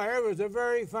 Johnny Squire was a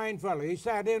very fine fellow. He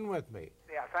sat in with me.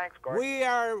 Yeah, thanks,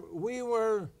 Gordon. We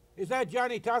were, is that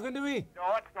Johnny talking to me?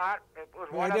 No, it's not. It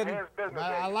was one of his business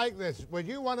agents. I like this. Was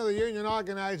you one of the union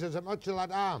organizers at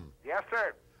Mushlet Arm? Yes,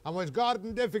 sir. And was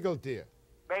Gordon difficult to you?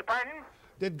 Beg pardon?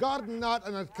 Did Gordon not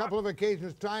on a couple of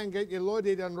occasions try and get you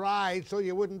loaded on rye so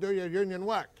you wouldn't do your union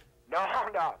work? No,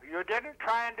 no. You didn't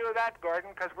try and do that, Gordon,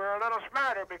 because we're a little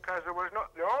smarter, because there was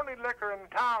the only liquor in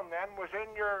town then was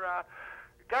in your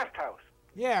guest house.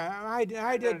 Yeah, I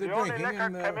did the drinking. The only liquor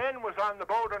come in was on the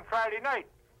boat on Friday night.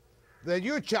 The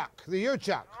U-Chuck. No,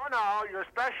 no, your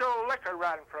special liquor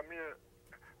run from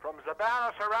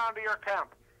Zabanos around to your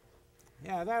camp.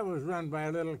 Yeah, that was run by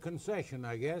a little concession,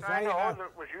 I guess. I know,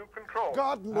 that was you controlled.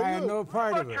 Gordon, I had no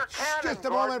part of it. Just a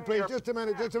moment, please. Just a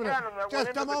minute. Just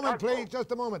a moment, please.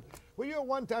 Just a moment. Were you at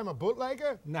one time a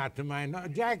bootlegger? Not to my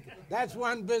knowledge. Jack, that's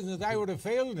one business I would have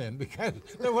failed in because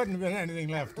there wouldn't have been anything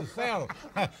left to sell.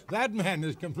 That man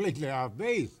is completely off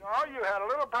base. No, you had a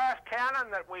little brass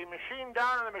cannon that we machined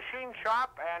down in the machine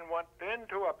shop and went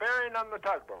into a bearing on the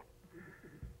tugboat.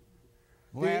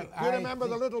 Well, do you remember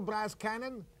the little brass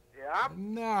cannon? Yeah.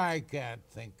 No, I can't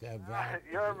think of that.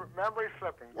 Your memory's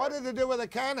slipping. What did you do with the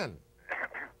cannon?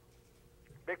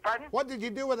 Beg pardon? What did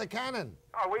you do with the cannon?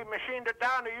 Oh, we machined it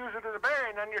down to use it as a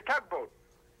bearing on your tugboat.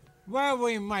 Well,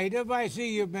 we might have. I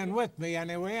see you've been with me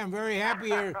anyway. I'm very happy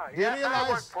you're... Yeah, I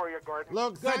work for you, Gordon.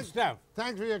 Look, good stuff.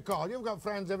 Thanks for your call. You've got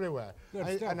friends everywhere.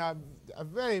 Good stuff. And a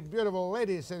very beautiful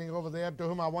lady sitting over there to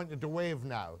whom I want you to wave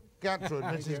now. Gertrude,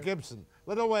 Mrs. Gibson.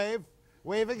 Little wave.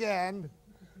 Wave again.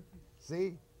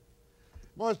 See?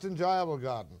 Most enjoyable,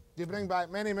 Gordon. You bring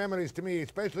back many memories to me,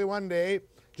 especially one day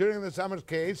during the Summers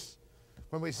case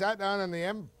when we sat down in the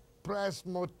Empress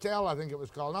Motel, I think it was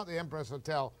called, not the Empress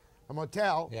Hotel, a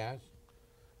motel. Yes.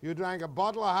 You drank a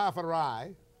bottle and a half of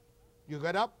rye. You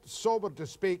got up sober to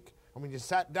speak, and when you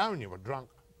sat down, you were drunk.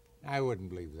 I wouldn't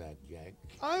believe that, Jack.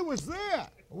 I was there.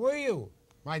 Were you?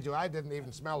 Mind you, I didn't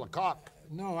even smell the cock.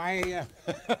 No, I...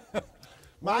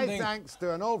 My thanks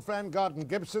to an old friend, Gordon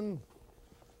Gibson,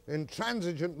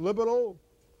 intransigent liberal.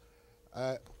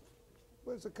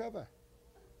 Where's the cover?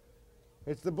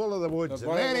 It's the Bull of the Woods.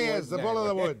 And there he is, the Bull of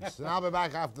the Woods. And I'll be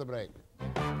back after the break.